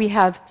why we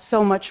have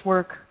so much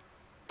work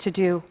to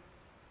do.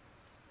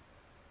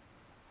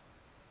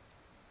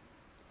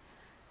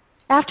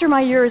 After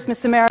my year as Miss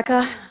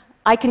America,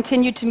 I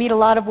continued to meet a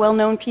lot of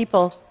well-known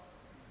people,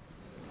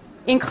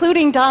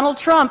 including Donald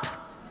Trump.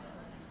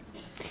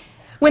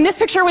 When this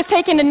picture was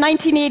taken in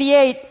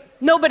 1988,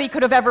 nobody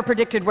could have ever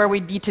predicted where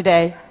we'd be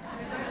today.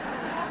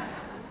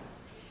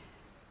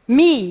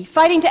 Me,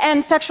 fighting to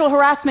end sexual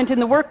harassment in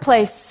the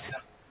workplace.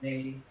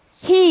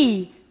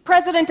 He,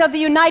 President of the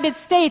United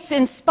States,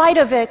 in spite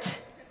of it.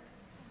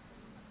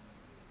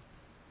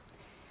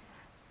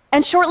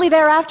 And shortly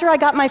thereafter, I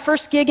got my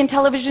first gig in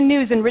television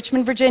news in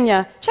Richmond,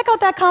 Virginia. Check out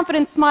that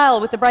confident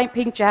smile with the bright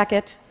pink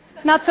jacket.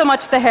 Not so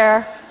much the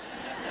hair.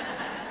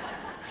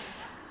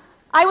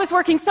 I was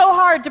working so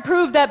hard to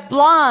prove that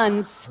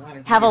blondes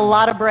have a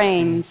lot of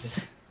brains.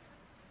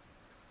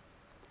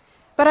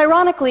 But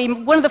ironically,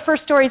 one of the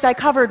first stories I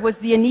covered was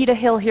the Anita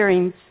Hill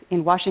hearings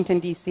in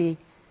Washington, D.C.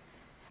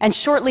 And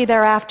shortly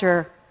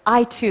thereafter,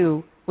 I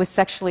too was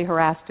sexually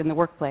harassed in the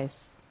workplace.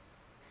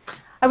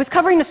 I was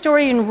covering a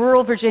story in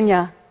rural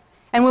Virginia,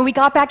 and when we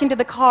got back into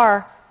the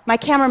car, my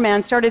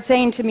cameraman started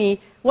saying to me,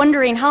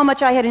 wondering how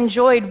much I had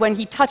enjoyed when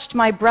he touched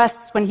my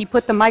breasts when he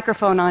put the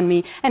microphone on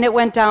me, and it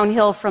went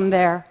downhill from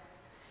there.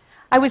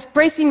 I was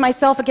bracing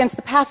myself against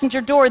the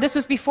passenger door. This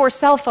was before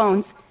cell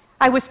phones.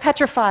 I was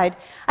petrified.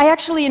 I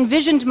actually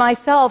envisioned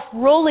myself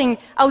rolling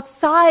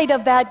outside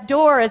of that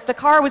door as the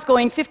car was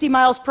going 50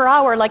 miles per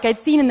hour like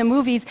I'd seen in the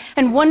movies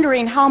and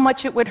wondering how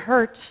much it would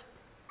hurt.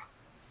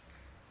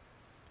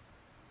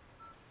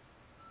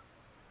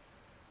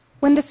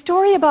 When the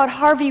story about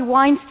Harvey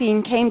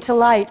Weinstein came to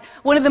light,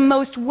 one of the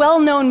most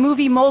well-known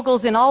movie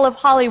moguls in all of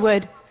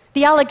Hollywood,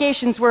 the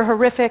allegations were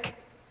horrific.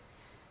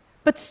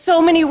 But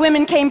so many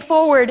women came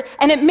forward,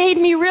 and it made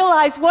me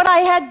realize what I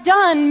had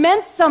done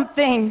meant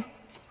something.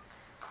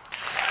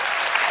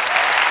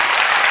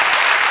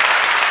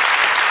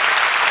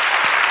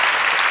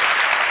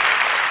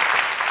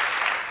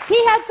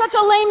 He had such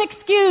a lame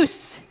excuse.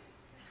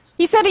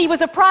 He said he was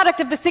a product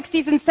of the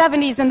 60s and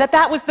 70s and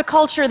that was the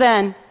culture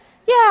then.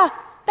 Yeah,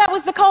 that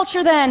was the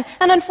culture then.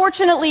 And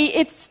unfortunately,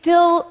 it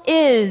still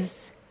is.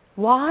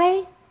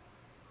 Why?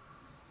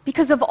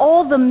 Because of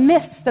all the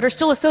myths that are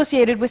still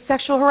associated with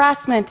sexual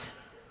harassment.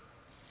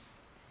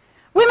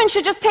 Women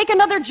should just take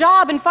another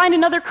job and find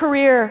another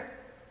career.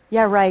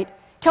 Yeah, right.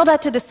 Tell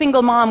that to the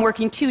single mom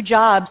working 2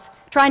 jobs,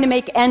 trying to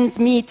make ends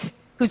meet,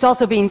 who's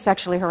also being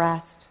sexually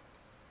harassed.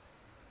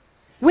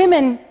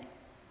 Women,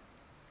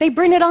 they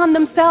bring it on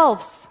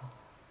themselves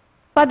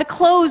by the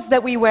clothes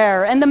that we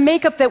wear and the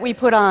makeup that we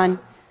put on.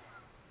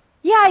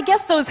 Yeah, I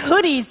guess those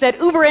hoodies that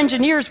Uber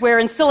engineers wear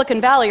in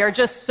Silicon Valley are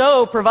just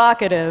so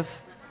provocative.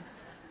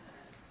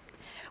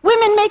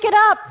 Women make it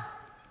up.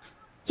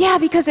 Yeah,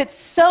 because it's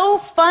so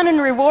fun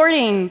and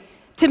rewarding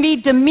to be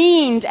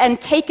demeaned and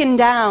taken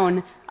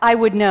down, I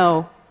would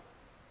know.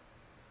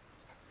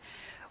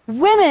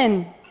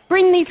 Women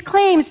bring these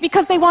claims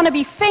because they want to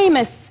be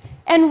famous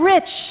and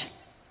rich.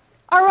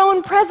 Our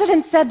own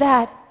president said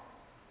that.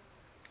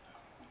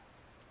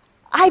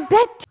 I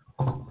bet...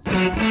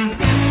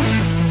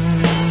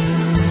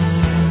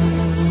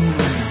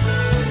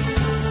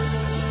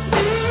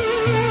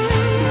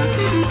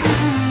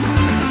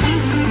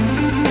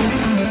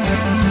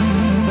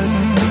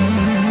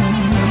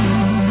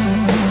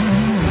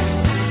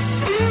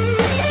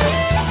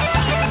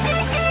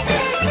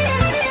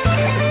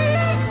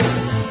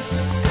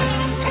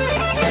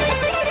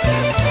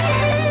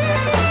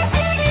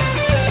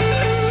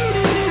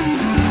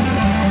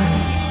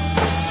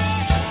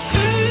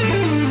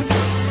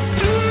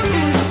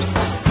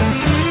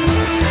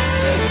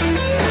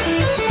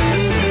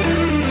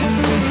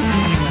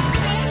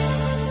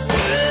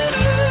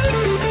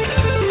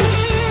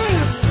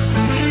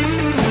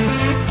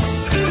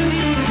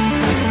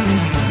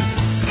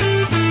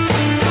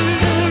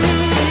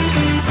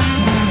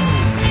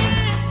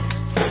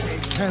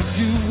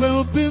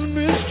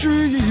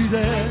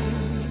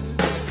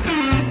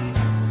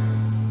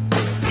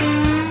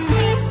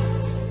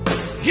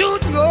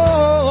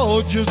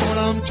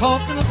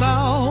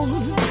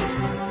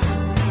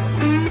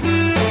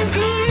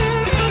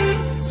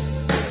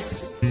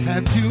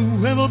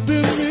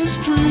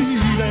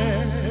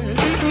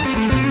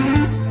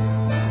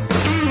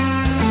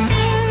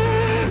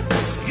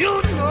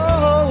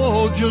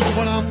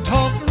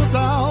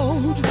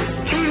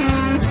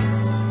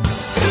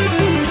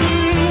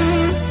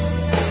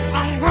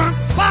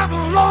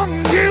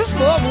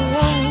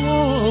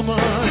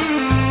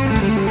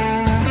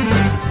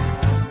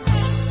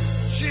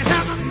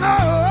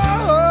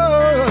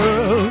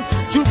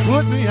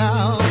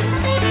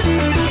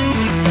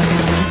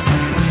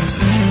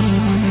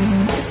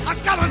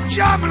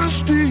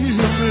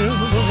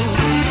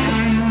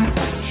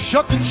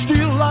 and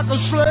steal like a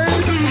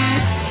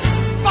slave.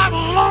 5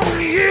 long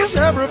years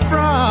every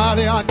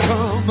Friday I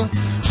come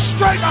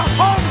straight to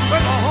home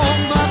with all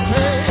my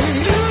pay.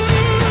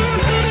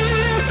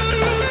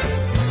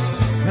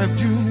 Have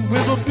you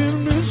ever been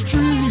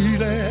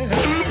mistreated?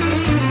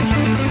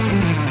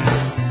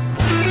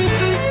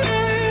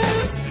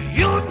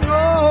 You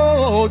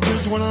know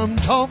just what I'm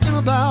talking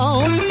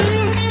about.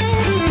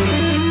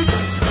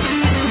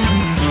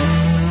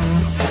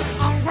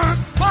 I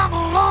worked 5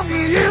 long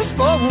years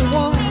for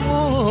one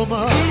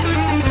woman.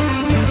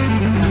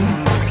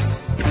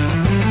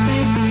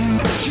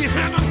 She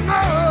had the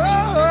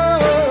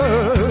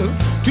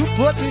nerve to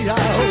put me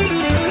out.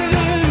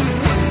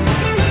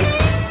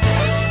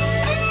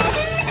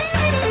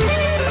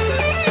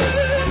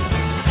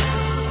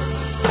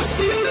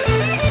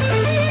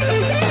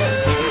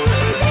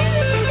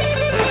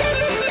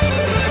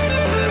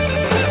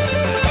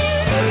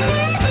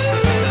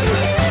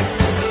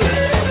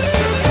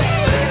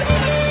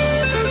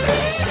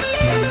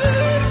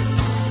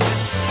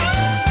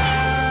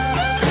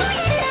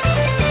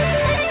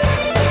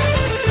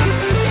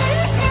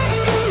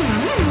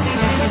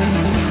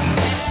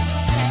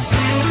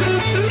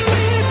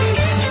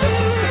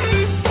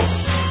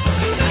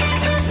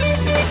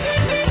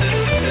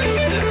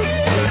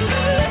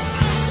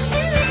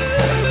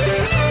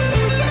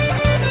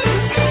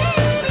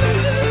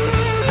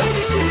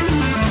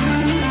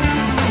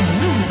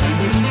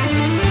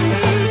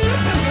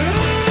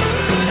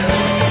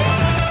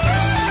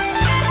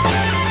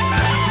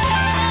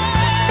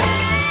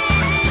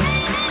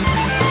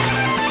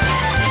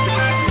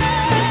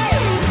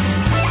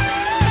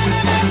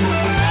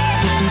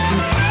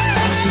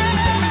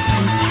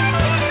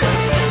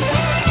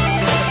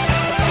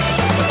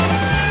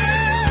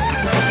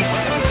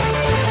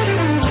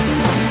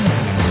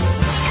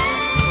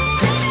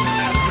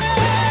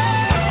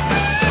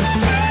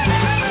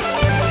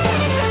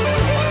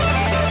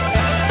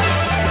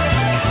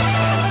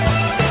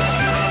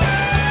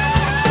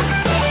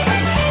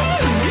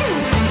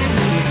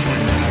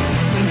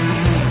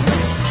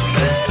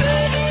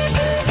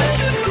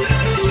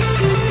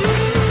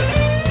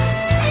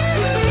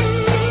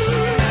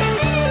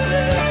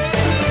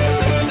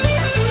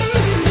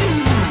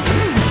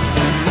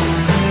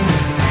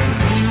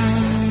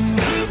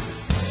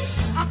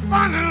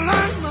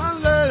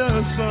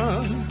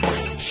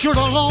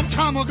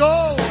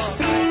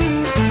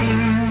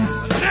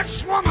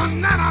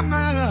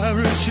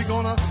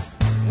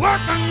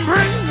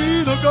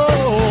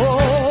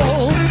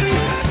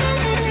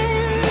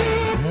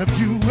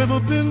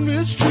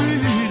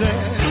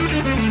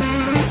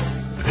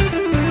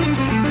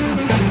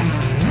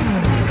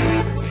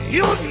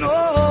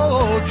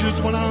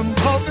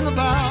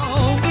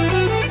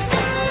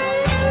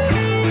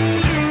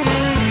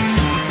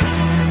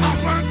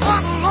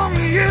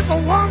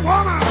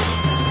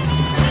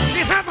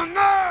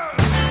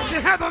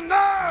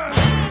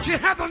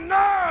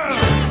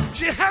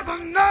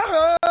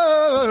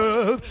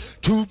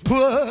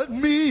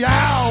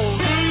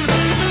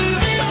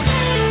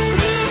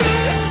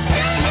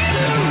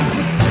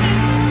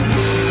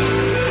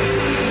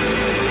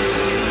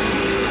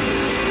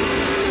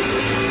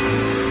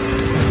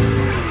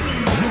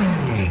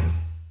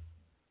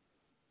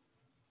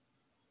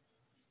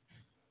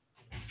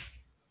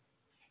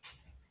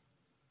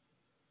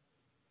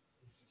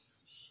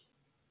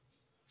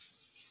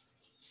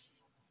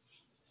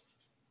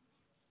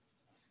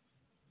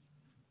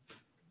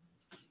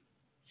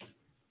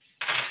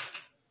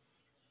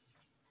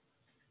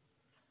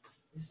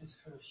 This is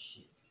her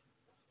shit.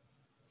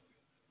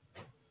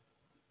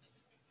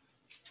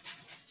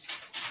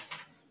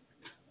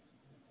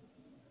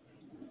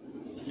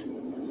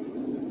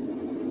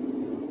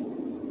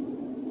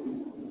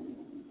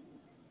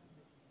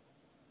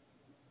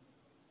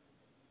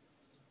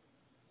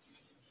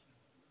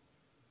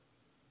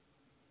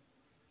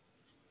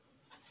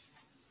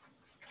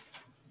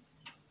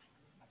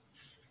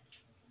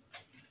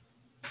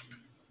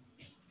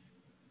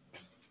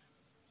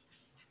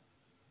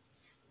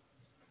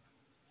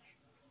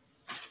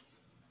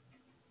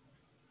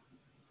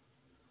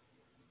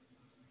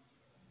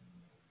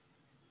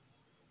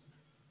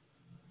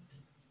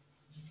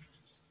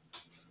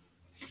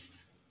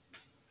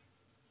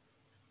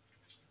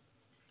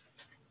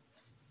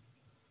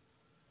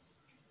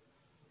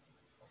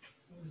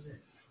 What is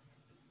this?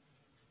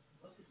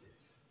 What is this?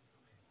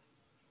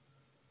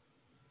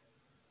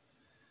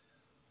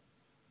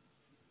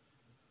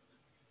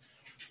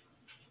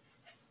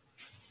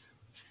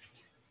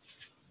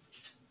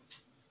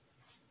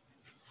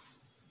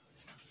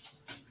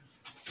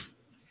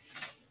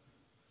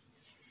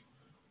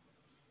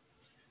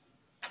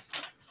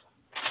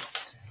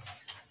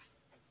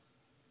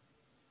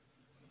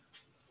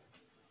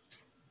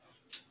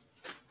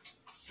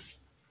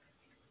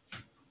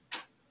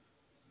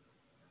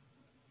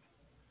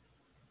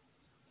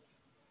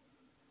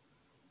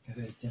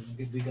 Okay, then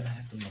we're gonna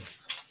have to move.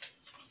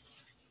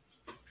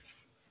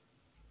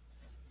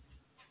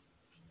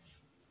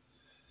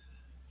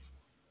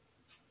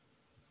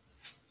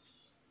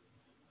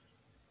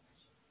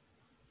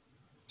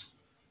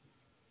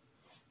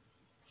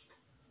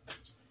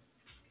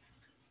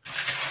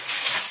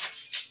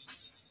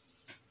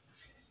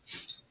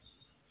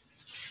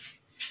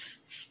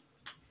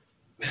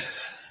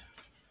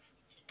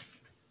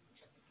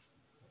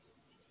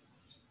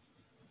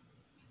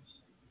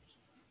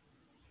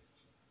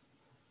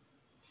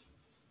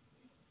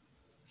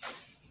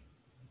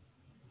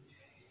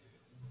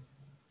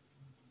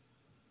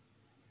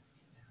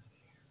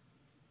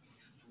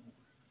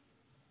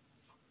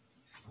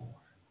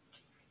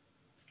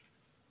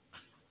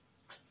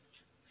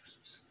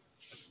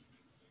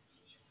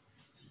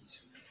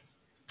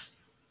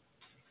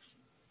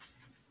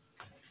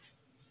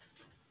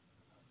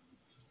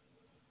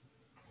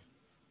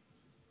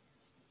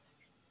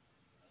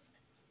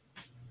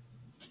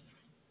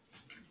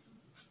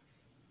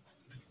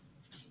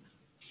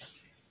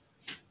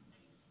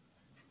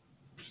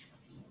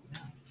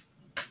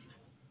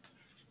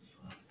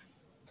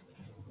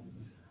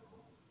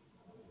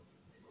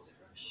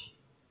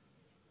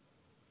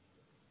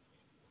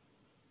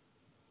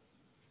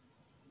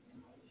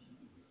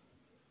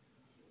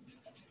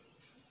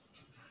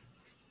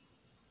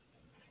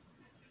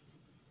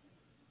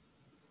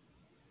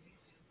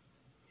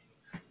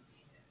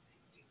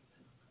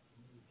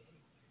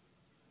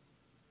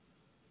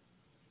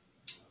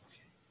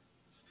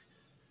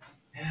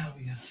 Now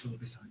we gotta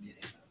focus on getting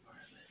the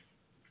apartment.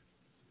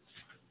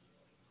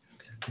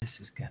 This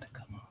has got to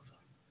come off.